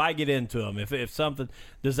 Like if I get into them, if something,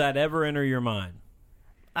 does that ever enter your mind?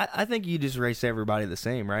 I think you just race everybody the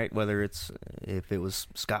same, right? Whether if it was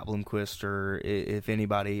Scott Bloomquist or if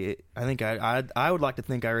anybody, I think I would like to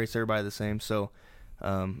think I race everybody the same. So,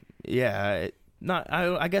 I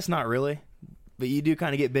guess not really, but you do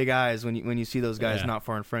kind of get big eyes when you see those guys not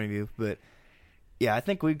far in front of you. But yeah, I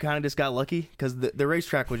think we kind of just got lucky because the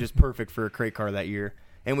racetrack was just perfect for a crate car that year,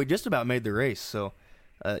 and we just about made the race. So,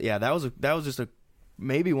 that was just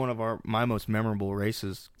maybe one of my most memorable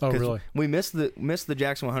races. Oh, really? We missed the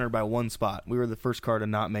Jackson 100 by one spot. We were the first car to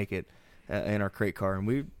not make it in our crate car,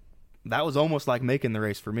 and that was almost like making the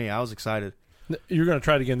race for me. I was excited. You're going to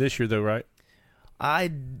try it again this year, though, right? I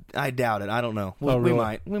doubt it. I don't know.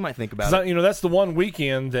 Really? We might think about it. That's the one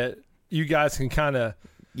weekend that you guys can kind of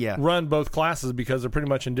run both classes because they're pretty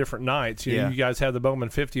much in different nights. You guys have the Bowman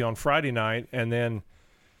 50 on Friday night, and then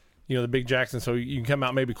the Big Jackson, so you can come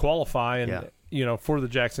out maybe qualify and for the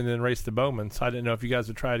Jackson and then race the Bowman. So I didn't know if you guys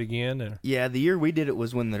would try it again. Or... Yeah, the year we did it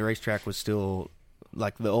was when the racetrack was still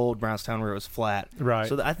like the old Brownstown where it was flat. Right.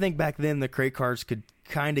 So I think back then the crate cars could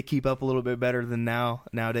kind of keep up a little bit better than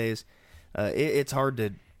nowadays. It's hard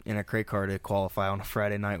in a crate car to qualify on a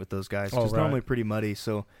Friday night with those guys. It's normally pretty muddy.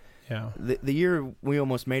 So the year we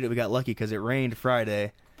almost made it, we got lucky because it rained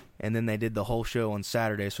Friday, and then they did the whole show on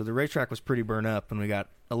Saturday. So the racetrack was pretty burned up, and we got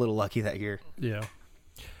a little lucky that year. Yeah.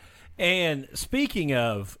 And speaking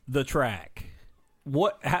of the track,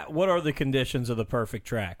 what are the conditions of the perfect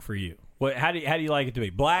track for you? How do you like it to be?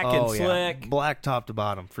 Black and slick? Black top to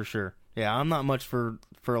bottom for sure. Yeah, I'm not much for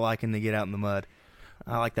liking to get out in the mud.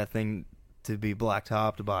 I like that thing to be black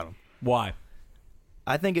top to bottom. Why?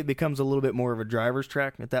 I think it becomes a little bit more of a driver's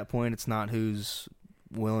track at that point. It's not who's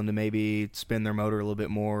willing to maybe spin their motor a little bit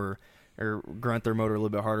more or grunt their motor a little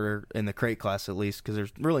bit harder in the crate class at least, because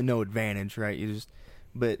there's really no advantage, right?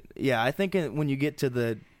 But yeah, I think when you get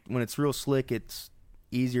to when it's real slick, it's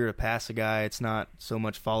easier to pass a guy. It's not so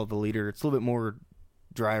much follow the leader. It's a little bit more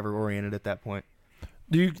driver oriented at that point.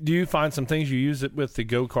 Do you find some things you use it with the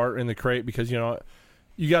go-kart in the crate because you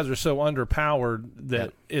guys are so underpowered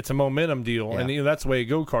that it's a momentum deal, and that's the way a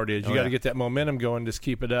go-kart is. You got to get that momentum going, just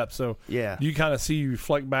keep it up. So do you kind of see you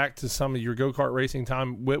reflect back to some of your go-kart racing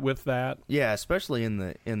time with that? Yeah, especially in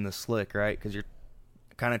the slick, right? Because you're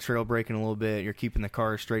kind of trail braking a little bit. You're keeping the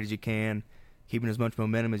car as straight as you can, keeping as much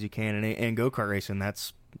momentum as you can, and go-kart racing,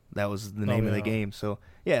 that was the name of the game. So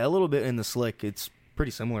yeah, a little bit in the slick. It's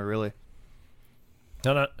pretty similar, really.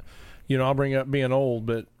 Now, I'll bring up being old,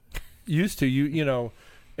 but used to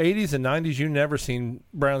 80s and 90s, you never seen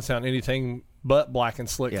Brownstown anything but black and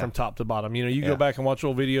slick from top to bottom. You go back and watch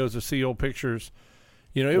old videos or see old pictures.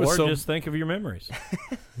 It was just think of your memories.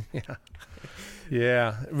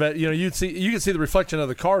 Yeah, but you can see the reflection of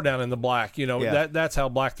the car down in the black. That's how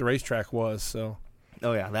black the racetrack was. So,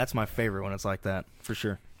 oh yeah, that's my favorite when it's like that for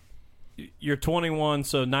sure. You're 21,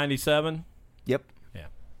 so 97. Yep. Yeah.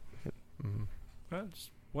 Yep. Mm-hmm. I just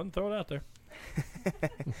wouldn't throw it out there.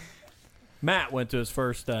 Matt went to his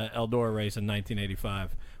first Eldora race in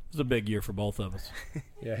 1985. It was a big year for both of us.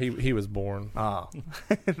 Yeah, he was born. Oh.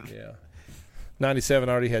 Yeah. 97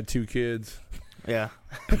 already had 2 kids. Yeah.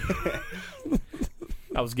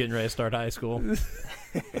 I was getting ready to start high school.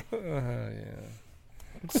 Yeah.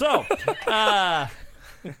 So,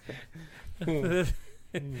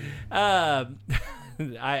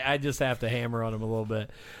 I just have to hammer on him a little bit.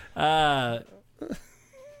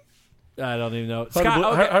 I don't even know.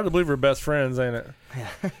 Hard to believe we're best friends, ain't it?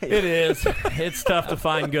 It is. It's tough to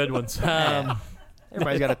find good ones.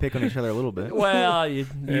 Everybody's got to pick on each other a little bit. Well,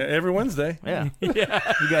 every Wednesday. Yeah. You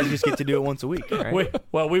guys just get to do it once a week, right?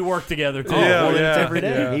 We work together, too. It's every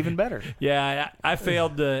day. Yeah. Even better. Yeah, I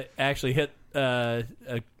failed to actually hit a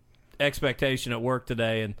expectation at work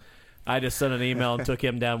today, and I just sent an email and took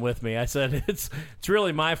him down with me. I said, it's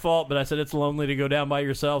really my fault, but I said it's lonely to go down by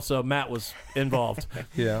yourself, so Matt was involved.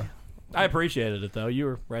 Yeah. I appreciated it, though. You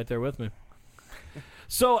were right there with me.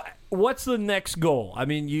 So, what's the next goal? I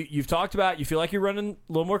mean, you've talked about you feel like you're running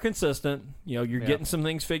a little more consistent. You know, you're getting some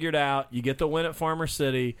things figured out. You get the win at Farmer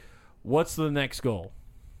City. What's the next goal?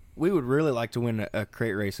 We would really like to win a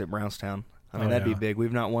crate race at Brownstown. I mean, that'd be big.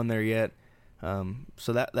 We've not won there yet,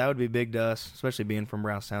 so that would be big to us, especially being from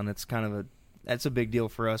Brownstown. It's that's a big deal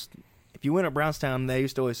for us. If you win at Brownstown, they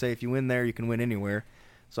used to always say if you win there, you can win anywhere.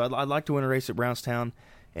 So I'd like to win a race at Brownstown.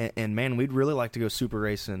 And man, we'd really like to go super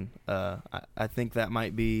racing. I think that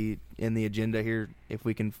might be in the agenda here if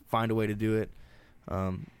we can find a way to do it.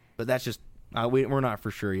 But that's just we're not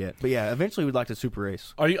for sure yet. But yeah, eventually we'd like to super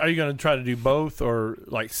race. Are you going to try to do both, or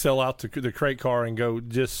like sell out the crate car and go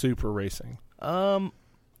just super racing?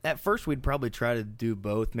 At first we'd probably try to do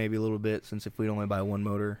both, maybe a little bit, since if we'd only buy one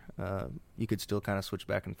motor, you could still kind of switch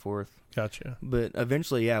back and forth. Gotcha. But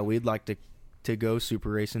eventually, yeah, we'd like to go super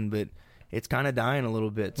racing, but it's kind of dying a little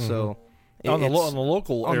bit. So on the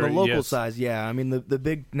local size, yeah. I mean, the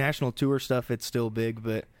big national tour stuff, it's still big,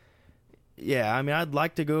 but yeah, I mean, I'd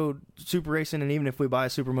like to go super racing, and even if we buy a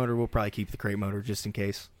super motor, we'll probably keep the crate motor just in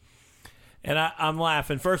case. And I'm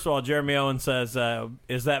laughing. First of all, Jeremy Owen says,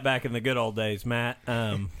 "Is that back in the good old days, Matt?"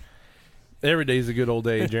 Every day's a good old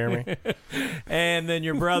day, Jeremy. And then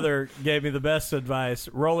your brother gave me the best advice.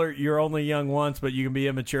 Roller, you're only young once, but you can be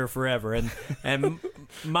immature forever. And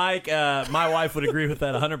Mike, my wife would agree with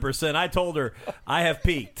that 100%. I told her I have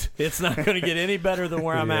peaked. It's not going to get any better than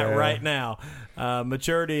where I'm at right now.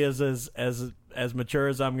 Maturity is as mature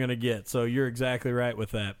as I'm going to get. So you're exactly right with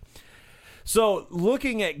that. So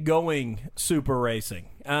looking at going super racing,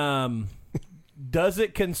 does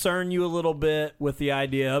it concern you a little bit with the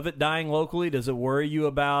idea of it dying locally? Does it worry you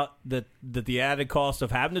about that the added cost of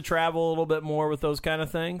having to travel a little bit more with those kind of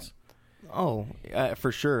things? Oh,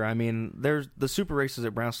 for sure. I mean, there's the super races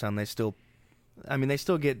at Brownstown. They still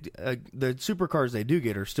get the supercars they do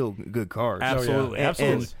get are still good cars. Absolutely,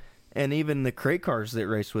 absolutely. And even the crate cars that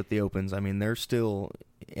race with the opens, I mean, they're still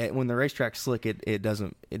when the racetrack's slick, it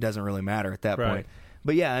doesn't really matter at that point.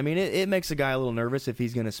 But yeah, I mean, it makes a guy a little nervous if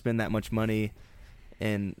he's going to spend that much money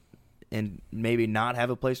and maybe not have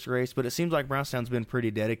a place to race. But it seems like Brownstown's been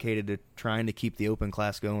pretty dedicated to trying to keep the open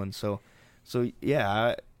class going. So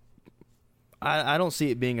yeah, I don't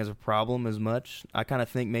see it being as a problem as much. I kind of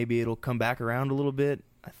think maybe it'll come back around a little bit.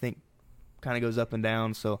 I think kind of goes up and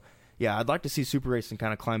down. So yeah, I'd like to see super racing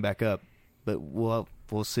kind of climb back up, but we'll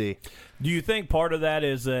see. Do you think part of that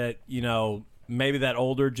is that, you know, maybe that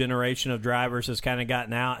older generation of drivers has kind of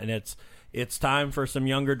gotten out, and it's time for some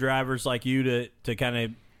younger drivers like you to kind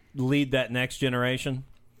of lead that next generation?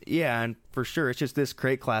 Yeah, and for sure, it's just this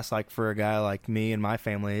crate class. Like for a guy like me and my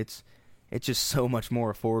family, it's just so much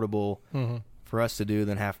more affordable for us to do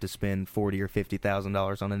than have to spend $40,000 or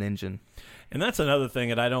 $50,000 on an engine. And that's another thing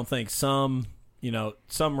that I don't think some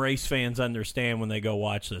race fans understand when they go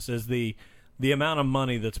watch this is the amount of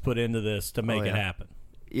money that's put into this to make it happen.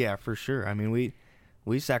 Yeah, for sure. I mean,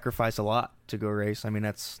 we sacrifice a lot to go race. I mean,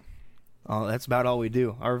 that's about all we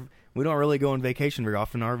do. We don't really go on vacation very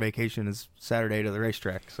often. Our vacation is Saturday to the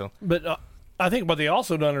racetrack. So, but I think what they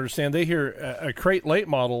also don't understand, they hear a crate late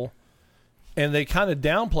model, and they kind of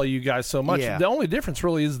downplay you guys so much. Yeah. The only difference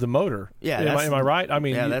really is the motor. Yeah, am I right? I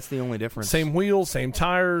mean, yeah, that's the only difference. Same wheels, same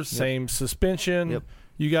tires, same suspension. Yep.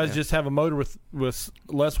 You guys just have a motor with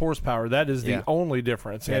less horsepower. That is the only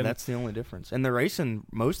difference. Yeah, that's the only difference. And the racing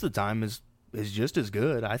most of the time is just as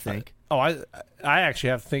good, I think. I actually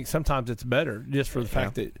have to think sometimes it's better just for the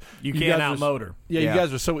fact that you can't outmotor. You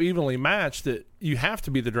guys are so evenly matched that you have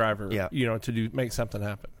to be the driver, to make something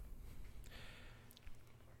happen.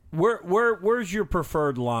 Where's your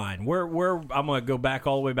preferred line? Where I'm going to go back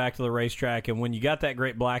all the way back to the racetrack, and when you got that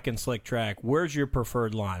great black and slick track, where's your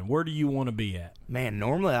preferred line? Where do you want to be at? Man,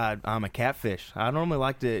 normally I'm a catfish. I normally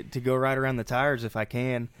like to go right around the tires if I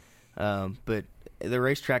can, but the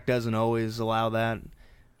racetrack doesn't always allow that.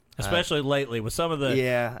 Especially lately with some of the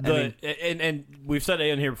and we've said it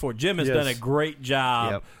in here before. Jim has done a great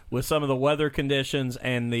job with some of the weather conditions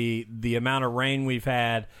and the amount of rain we've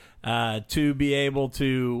had to be able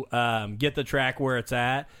to get the track where it's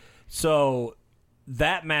at. So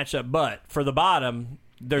that matchup, but for the bottom,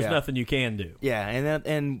 there's nothing you can do. Yeah,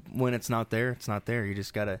 and when it's not there, it's not there. You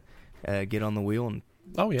just gotta get on the wheel and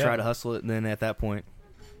try to hustle it. And then at that point.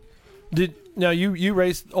 You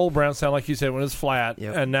raced Old Brownstown, like you said, when it's flat,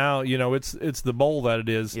 yep. and now it's the bowl that it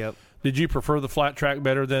is. Yep. Did you prefer the flat track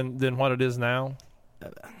better than what it is now?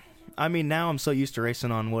 I mean, now I'm so used to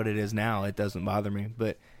racing on what it is now, it doesn't bother me.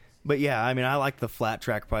 But yeah, I mean, I like the flat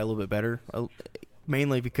track probably a little bit better,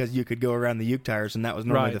 mainly because you could go around the Uke tires, and that was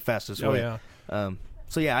normally the fastest way. Yeah.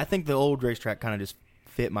 So yeah, I think the old racetrack kind of just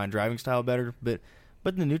fit my driving style better. But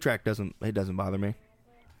But the new track doesn't bother me.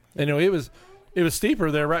 You know, it was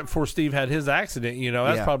steeper there right before Steve had his accident. You know,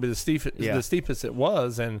 that's Yeah. probably the steepest it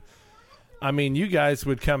was. And I mean, you guys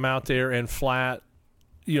would come out there and flat.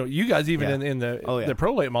 You know, you guys even in the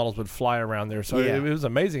Pro Late models would fly around there. So it was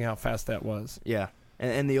amazing how fast that was. Yeah.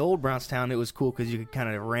 And the old Brownstown, it was cool because you could kind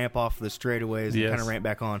of ramp off the straightaways and kind of ramp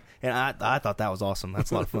back on. And I thought that was awesome. That's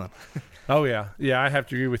a lot of fun. Oh, yeah. Yeah, I have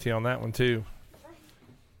to agree with you on that one, too.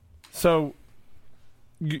 So,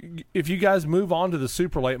 if you guys move on to the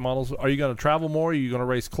super late models, are you going to travel more? Are you going to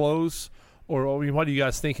race close? Or what are you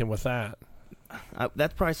guys thinking with that?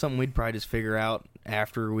 That's probably something we'd probably just figure out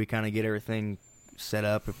after we kind of get everything set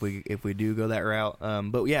up if we do go that route.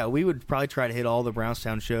 But, yeah, we would probably try to hit all the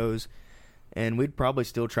Brownstown shows. And we'd probably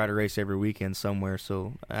still try to race every weekend somewhere.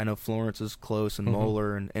 So I know Florence is close, and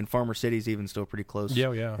Moeller, and Farmer City's even still pretty close.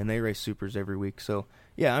 Yeah, yeah. And they race supers every week. So,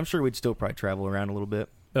 yeah, I'm sure we'd still probably travel around a little bit.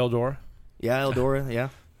 Eldora? Yeah, Eldora, yeah.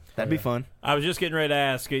 That'd be fun. I was just getting ready to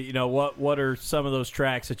ask, you know, what are some of those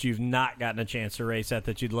tracks that you've not gotten a chance to race at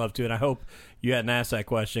that you'd love to? And I hope you hadn't asked that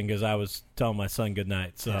question because I was telling my son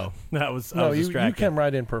goodnight. So I was distracted. You came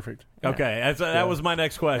right in perfect. Okay, that was my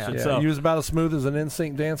next question. Yeah. So you was about as smooth as an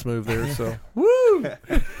NSYNC dance move there. So woo!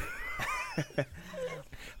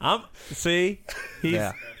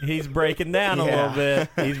 He's breaking down a little bit.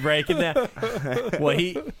 He's breaking down. Well,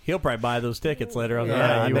 he'll probably buy those tickets later on the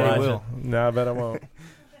night. I bet he will. No, I bet I won't.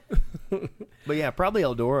 But yeah, probably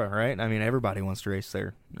Eldora, right? I mean, everybody wants to race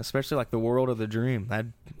there, especially like the World of the Dream.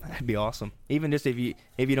 That'd be awesome. Even just if you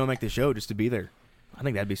don't make the show, just to be there, I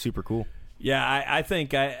think that'd be super cool. Yeah, I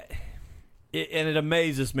think and it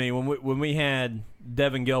amazes me when we had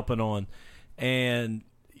Devin Gilpin on, and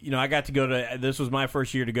you know I got to go to. This was my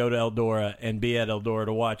first year to go to Eldora and be at Eldora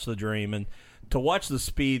to watch the Dream and to watch the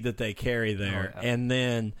speed that they carry there, and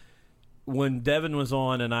then. When Devin was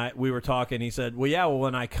on and we were talking, he said, well,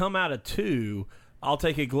 when I come out of 2, I'll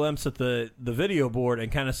take a glimpse at the video board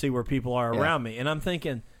and kind of see where people are around me. And I'm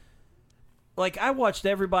thinking, like, I watched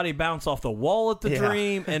everybody bounce off the wall at the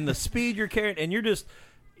Dream and the speed you're carrying, and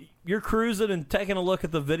you're cruising and taking a look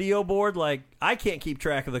at the video board. Like, I can't keep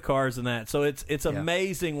track of the cars and that. So it's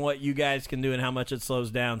amazing what you guys can do and how much it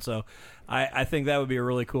slows down. So I think that would be a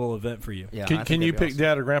really cool event for you. Yeah, can you pick awesome.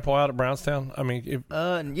 Dad or Grandpa out at Brownstown? I mean,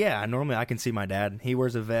 normally I can see my dad. He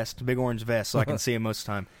wears a vest, big orange vest, so I can see him most of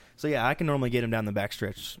the time. So yeah, I can normally get him down the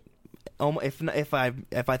backstretch. If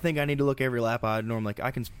I think I need to look every lap, I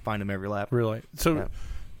can find him every lap. Really? So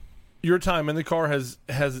your time in the car has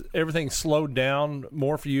everything slowed down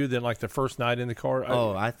more for you than like the first night in the car?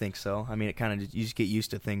 Oh, I think so. I mean, it kind of you just get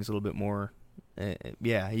used to things a little bit more.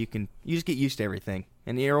 You just get used to everything,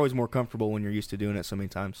 and you're always more comfortable when you're used to doing it so many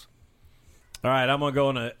times. All right, I'm gonna go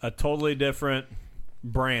on a totally different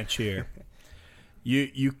branch here.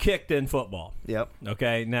 You kicked in football. Yep.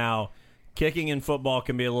 Okay, now kicking in football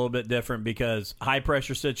can be a little bit different because high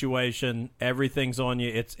pressure situation, everything's on you.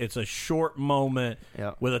 It's a short moment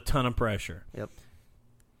with a ton of pressure. Yep.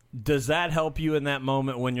 Does that help you in that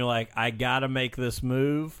moment when you're like, I gotta make this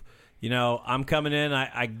move? You know, I'm coming in.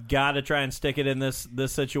 I got to try and stick it in this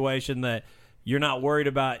situation that you're not worried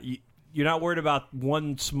about. You're not worried about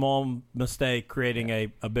one small mistake creating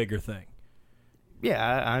a bigger thing.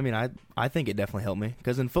 Yeah, I mean, I think it definitely helped me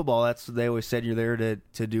because in football, they always said you're there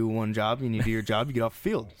to do one job, and you do your job, you get off the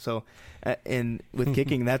field. So, and with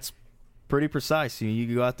kicking, that's pretty precise.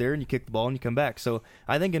 You go out there and you kick the ball and you come back. So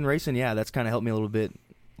I think in racing, that's kind of helped me a little bit.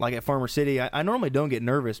 Like at Farmer City, I normally don't get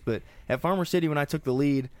nervous, but at Farmer City when I took the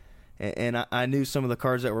lead. And I knew some of the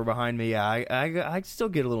cars that were behind me. I still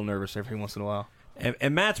get a little nervous every once in a while.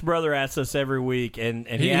 And Matt's brother asks us every week, and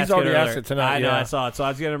he's already asked it tonight. I know, I saw it, so I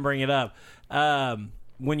was going to bring it up.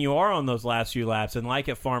 When you are on those last few laps, and like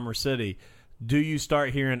at Farmer City, do you start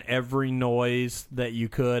hearing every noise that you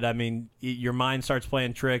could? I mean, your mind starts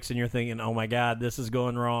playing tricks, and you're thinking, "Oh my God, this is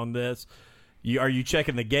going wrong." Are you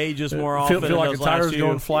checking the gauges more often? Feel like the tires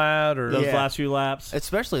going flat or those last few laps?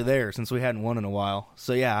 Especially there, since we hadn't won in a while.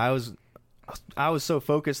 So yeah, I was so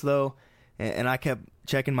focused though, and I kept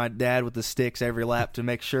checking my dad with the sticks every lap to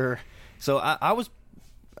make sure. So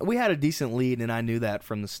we had a decent lead, and I knew that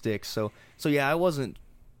from the sticks. So yeah, I wasn't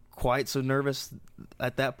quite so nervous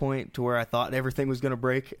at that point to where I thought everything was going to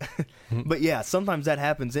break. But yeah, sometimes that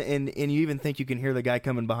happens, and you even think you can hear the guy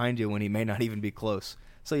coming behind you when he may not even be close.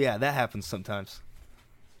 So, yeah, that happens sometimes.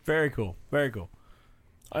 Very cool. Very cool.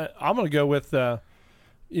 I'm going to go with,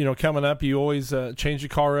 coming up, you always change the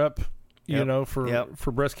car up,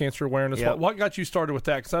 for breast cancer awareness. Yep. What got you started with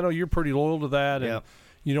that? Because I know you're pretty loyal to that. And,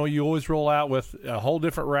 you always roll out with a whole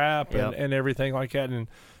different wrap and everything like that. And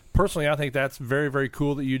personally, I think that's very, very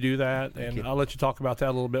cool that you do that, and I'll let you talk about that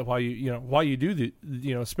a little bit while you do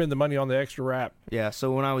spend the money on the extra wrap. Yeah.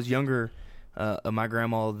 So when I was younger, my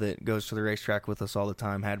grandma that goes to the racetrack with us all the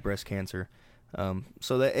time had breast cancer,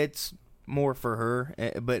 so that it's more for her.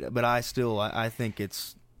 But I think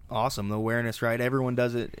it's awesome, the awareness, right? Everyone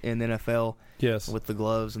does it in the NFL, yes, with the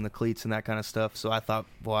gloves and the cleats and that kind of stuff. So I thought,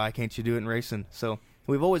 why can't you do it in racing? So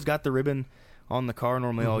we've always got the ribbon on the car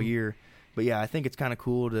normally all year. But yeah, I think it's kind of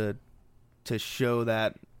cool to show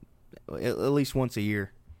that at least once a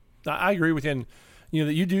year. I agree with you. And,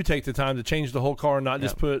 that you do take the time to change the whole car and not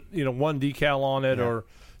just put one decal on it or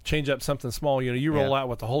change up something small. You roll out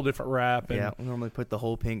with a whole different wrap. And, we normally put the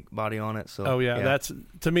whole pink body on it. So that's,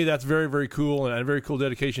 to me, that's very, very cool, and a very cool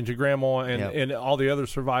dedication to Grandma and all the other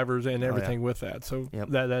survivors and everything with that. So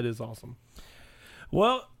that is awesome.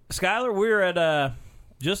 Well, Skyller, we're at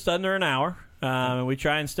just under an hour. And we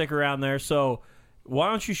try and stick around there. So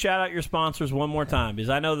why don't you shout out your sponsors one more time?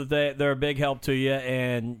 Because I know that they're a big help to you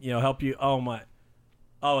and, help you.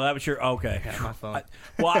 Oh, that was your – okay. My phone.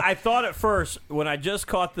 I thought at first when I just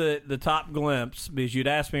caught the top glimpse, because you'd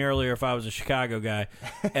asked me earlier if I was a Chicago guy,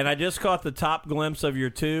 and I just caught the top glimpse of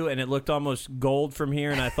your two, and it looked almost gold from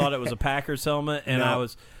here, and I thought it was a Packers helmet, and No.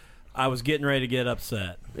 I was getting ready to get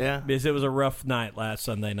upset. Yeah. Because it was a rough night last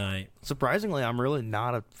Sunday night. Surprisingly, I'm really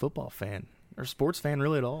not a football fan or sports fan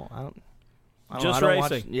really at all. I Just don't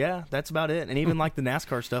racing. Watch, that's about it. And even like the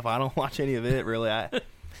NASCAR stuff, I don't watch any of it really.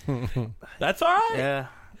 That's all right. Yeah.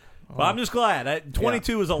 Well, I'm just glad.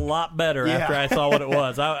 22 was a lot better after I saw what it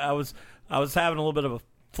was. I was having a little bit of a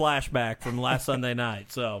flashback from last Sunday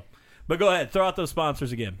night. So, but go ahead, throw out those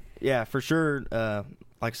sponsors again. Yeah, for sure.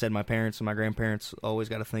 Like I said, my parents and my grandparents, always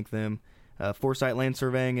got to thank them. Foresight Land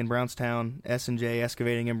Surveying in Brownstown, S&J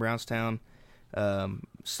Excavating in Brownstown,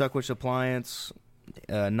 Stuckwich Appliance,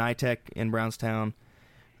 Nitec in Brownstown,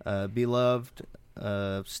 Beloved,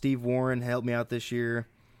 Steve Warren helped me out this year.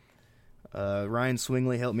 Ryan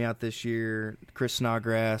Swingley helped me out this year. Chris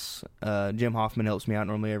Snodgrass, Jim Hoffman helps me out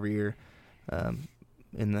normally every year.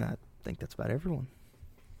 And I think that's about everyone.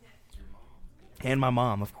 And my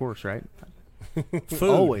mom, of course, right? Food.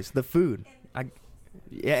 Always the food.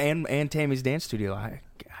 And Tammy's dance studio. I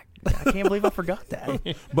can't believe I forgot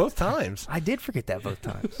that. Both times. I did forget that both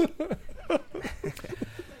times.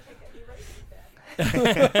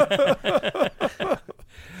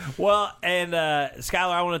 Well, and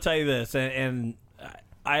Skyller, I want to tell you this, and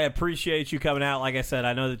I appreciate you coming out. Like I said,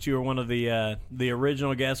 I know that you were one of the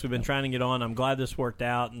original guests we've been trying to get on. I'm glad this worked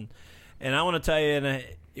out, and I want to tell you, and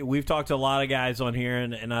we've talked to a lot of guys on here,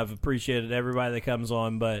 and I've appreciated everybody that comes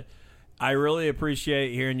on, but I really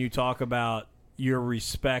appreciate hearing you talk about your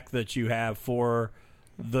respect that you have for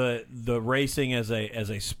the racing as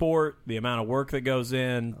a sport, the amount of work that goes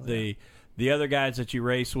in, the other guys that you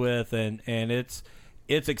race with, and it's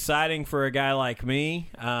exciting for a guy like me,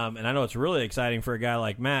 and I know it's really exciting for a guy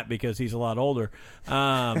like Matt because he's a lot older,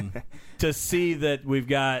 to see that we've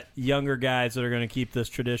got younger guys that are going to keep this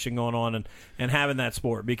tradition going on and having that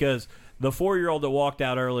sport. Because the 4-year-old that walked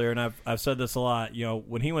out earlier, and I've said this a lot,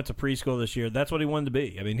 when he went to preschool this year, that's what he wanted to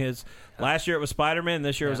be. I mean, his last year it was Spider-Man,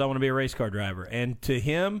 this year it was I want to be a race car driver. And to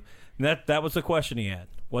him, that was the question he had.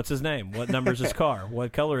 What's his name? What number is his car?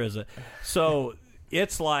 What color is it? So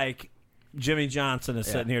it's like Jimmy Johnson is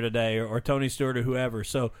sitting here today, or Tony Stewart, or whoever.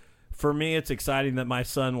 So for me, it's exciting that my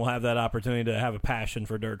son will have that opportunity to have a passion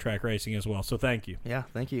for dirt track racing as well. So thank you. Yeah,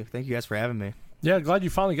 thank you. Thank you guys for having me. Yeah, glad you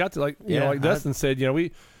finally got to, like Dustin said,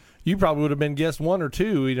 you probably would have been guest 1 or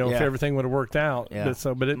 2, if everything would have worked out. Yeah.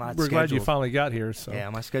 We're glad you finally got here. So yeah,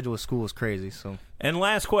 my schedule with school is crazy. So. And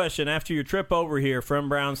last question: after your trip over here from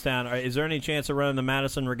Brownstown, is there any chance of running the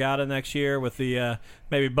Madison Regatta next year with the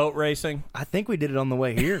maybe boat racing? I think we did it on the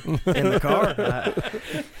way here in the car.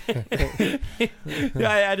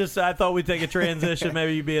 I thought we'd take a transition.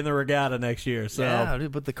 Maybe you'd be in the regatta next year. So yeah, I'll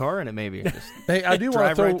put the car in it maybe. Hey, I do want to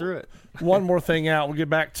drive throw right through it. one more thing out. We'll get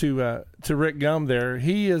back to Rick Gum there.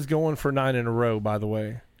 He is going for 9 in a row, by the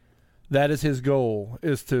way. That is his goal,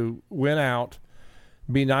 is to win out,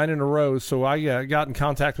 be 9 in a row. So I got in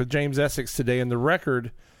contact with James Essex today, and the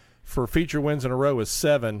record for feature wins in a row is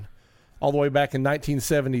 7, all the way back in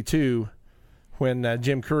 1972 when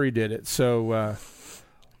Jim Curry did it. So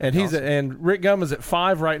and he's awesome. And Rick Gum is at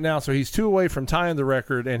 5 right now, so he's 2 away from tying the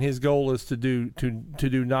record, and his goal is to do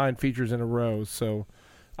 9 features in a row. So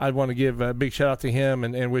I want to give a big shout out to him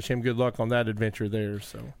and wish him good luck on that adventure there.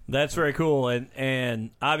 So that's very cool. And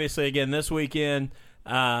obviously, again, this weekend,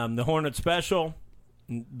 the Hornet Special.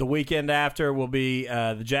 The weekend after will be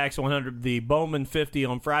the Jackson 100, the Bowman 50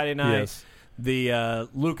 on Friday night. Yes. the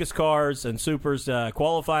Lucas Cars and Supers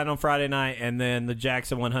qualifying on Friday night, and then the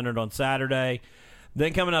Jackson 100 on Saturday.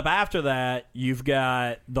 Then coming up after that, you've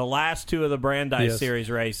got the last two of the Brandeis Series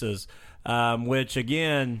races, which,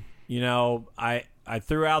 again, I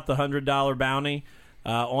threw out the $100 bounty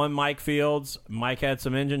on Mike Fields. Mike had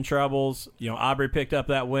some engine troubles. Aubrey picked up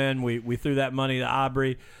that win. We threw that money to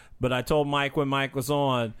Aubrey. But I told Mike when Mike was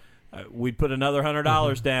on, we'd put another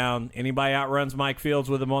 $100 down. Anybody outruns Mike Fields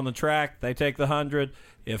with him on the track, they take the 100.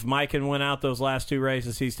 If Mike can win out those last two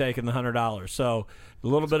races, he's taking the $100. So a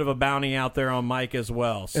little bit of a bounty out there on Mike as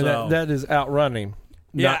well. So and that is outrunning.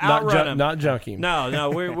 Yeah, outrun him. Not junking.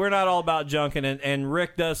 No, we're not all about junking. And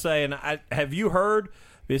Rick does say, and have you heard?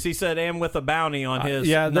 Because he said, and with a bounty on his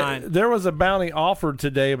there was a bounty offered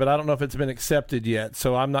today, but I don't know if it's been accepted yet.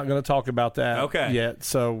 So I'm not going to talk about that yet.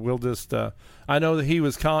 So we'll just I know that he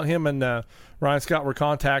was him and Ryan Scott were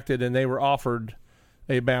contacted, and they were offered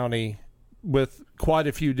a bounty with quite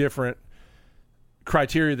a few different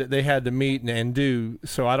criteria that they had to meet and do.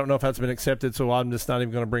 So I don't know if that's been accepted, so I'm just not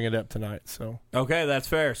even going to bring it up tonight. So okay, that's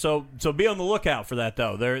fair. So be on the lookout for that,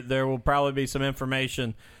 though. There will probably be some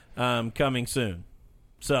information coming soon.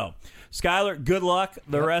 So, Skyller, good luck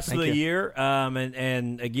the rest of the year.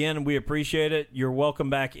 And again, we appreciate it. You're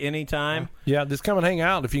welcome back anytime. Yeah, just come and hang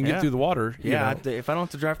out if you can get through the water. Yeah, if I don't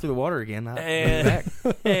have to drive through the water again, I'll be back.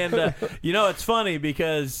 And, it's funny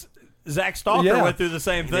because Zach Stalker went through the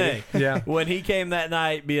same thing. When he came that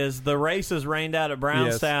night, because the races rained out at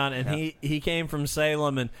Brownstown, and he came from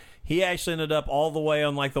Salem, and he actually ended up all the way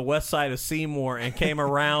on the west side of Seymour and came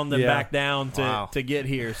around and back down to get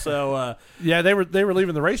here. So they were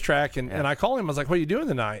leaving the racetrack, and I called him. I was like, "What are you doing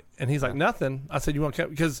tonight?" And he's like, "Nothing." I said, "You want to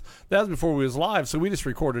come?" Because that was before we was live, so we just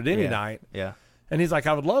recorded any night. Yeah. And he's like,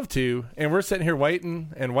 "I would love to." And we're sitting here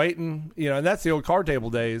waiting, and that's the old card table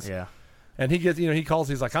days. Yeah. And he gets, he calls.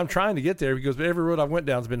 He's like, "I'm trying to get there." He goes, "But every road I went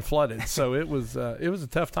down has been flooded." So it was a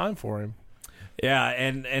tough time for him. Yeah,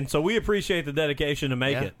 and so we appreciate the dedication to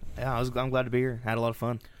make it. Yeah, I'm glad to be here. Had a lot of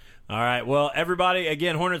fun. All right, well, everybody,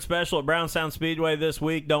 again, Hornet Special at Brownstown Speedway this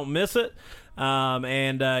week. Don't miss it.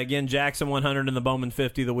 And again, Jackson 100 and the Bowman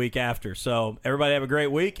 50 the week after. So everybody have a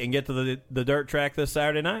great week and get to the dirt track this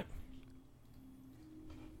Saturday night.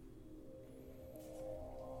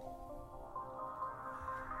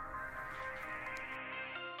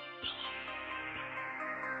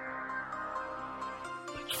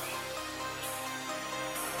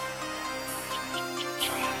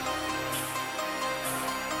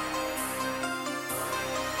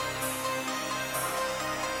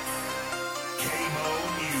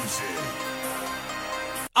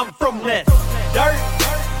 I'm from that dirt.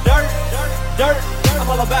 I'm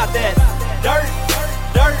all about that dirt.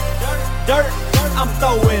 I'm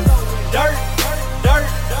throwing dirt.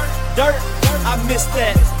 I miss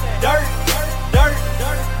that dirt.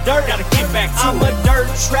 Gotta get back to I'm a dirt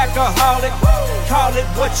trackaholic. Call it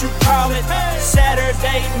what you call it.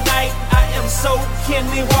 Saturday night, I am so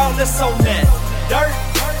Kenny Wallace on that dirt.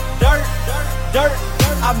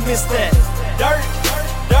 I miss that dirt.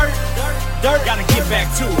 Gotta get back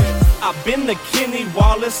to it. I've been the Kenny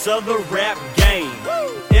Wallace of the rap game.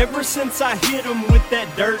 Ever since I hit him with that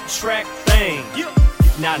dirt track thing.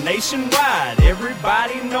 Now nationwide,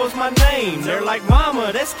 everybody knows my name. They're like,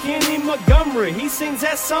 "Mama, that's Kenny Montgomery. He sings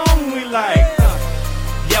that song we like."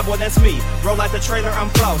 Yeah, boy, that's me. Roll out the trailer, I'm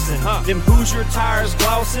flossing. Them Hoosier tires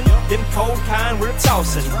glossing. Them cold kind we're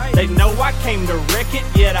tossing. They know I came to wreck it,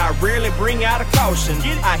 yet I rarely bring out a caution.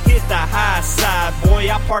 I hit the high side, boy,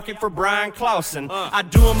 I park it for Brian Clausen. I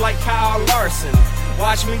do them like Kyle Larson.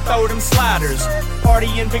 Watch me throw them sliders. Party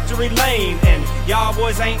in Victory Lane, and y'all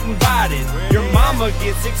boys ain't invited. Your mama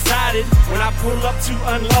gets excited when I pull up to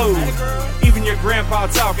unload. Even your grandpa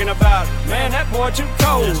talking about, "Man, that boy too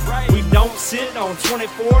cold." We don't sit on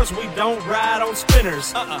 24s, we don't ride on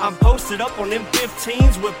spinners. I'm posted up on them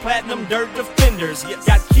 15s with platinum dirt defenders.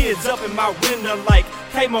 Got kids up in my window like,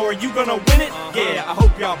 "Hey Mo, are you gonna win it?" Yeah, I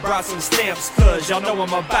hope y'all brought some stamps, cause y'all know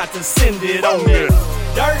I'm about to send it on me.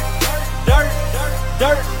 Dirt.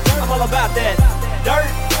 I'm all about that dirt.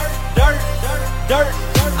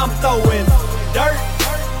 I'm throwing dirt.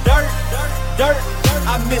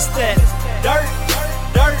 I miss that dirt.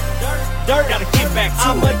 Gotta get back to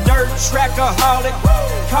I'm a dirt trackaholic.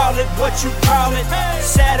 Call it what you call it.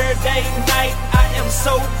 Saturday night, I am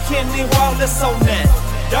so Kenny Wallace on that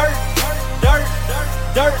dirt.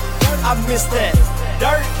 I miss that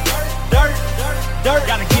dirt.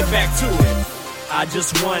 Gotta get back to it. I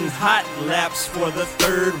just won hot laps for the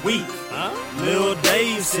third week. Lil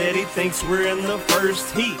Dave said he thinks we're in the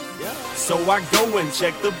first heat. So I go and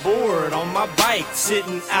check the board on my bike,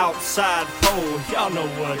 sitting outside pole. Y'all know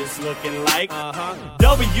what it's looking like.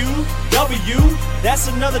 W, that's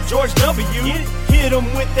another George W. Hit him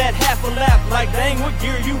with that half a lap, like dang, what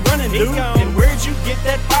gear you running, dude? And where'd you get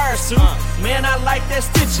that fire suit? Man, I like that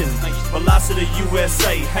stitching. Velocity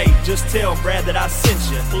USA, hey, just tell Brad that I sent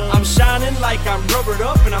you. I'm shining like I'm rubbered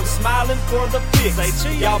up and I'm smiling for the pics.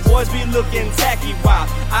 Y'all boys be looking tacky while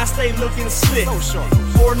I stay looking slick.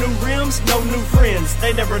 4 new rims, no new friends.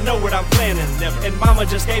 They never know what I'm planning. And mama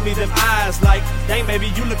just gave me them eyes like, dang,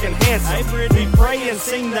 baby, you looking handsome. We pray and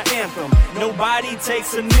sing the anthem. Nobody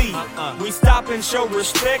takes a knee. We stop and show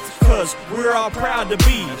respect, cause we're all proud to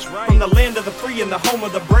be from the land of the free and the home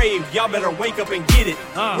of the brave. Y'all better wake up and get it.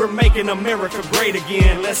 We're making America great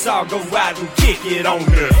again. Let's all go out and kick it on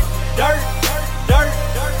the dirt, dirt,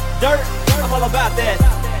 dirt. I'm all about that.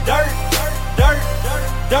 Dirt, dirt,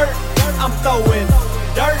 dirt. I'm throwing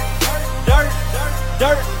dirt, dirt,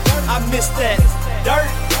 dirt. I miss that. Dirt,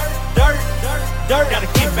 dirt, dirt. Gotta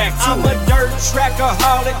get back to it. I'm a dirt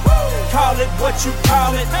trackaholic. Call it what you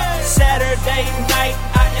call it. Saturday night,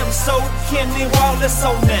 I am so Kenny Wallace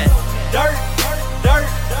on that. Dirt, dirt,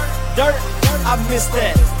 dirt. I miss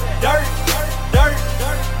that. Dirt, dirt,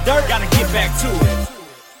 dirt. Gotta get back to it.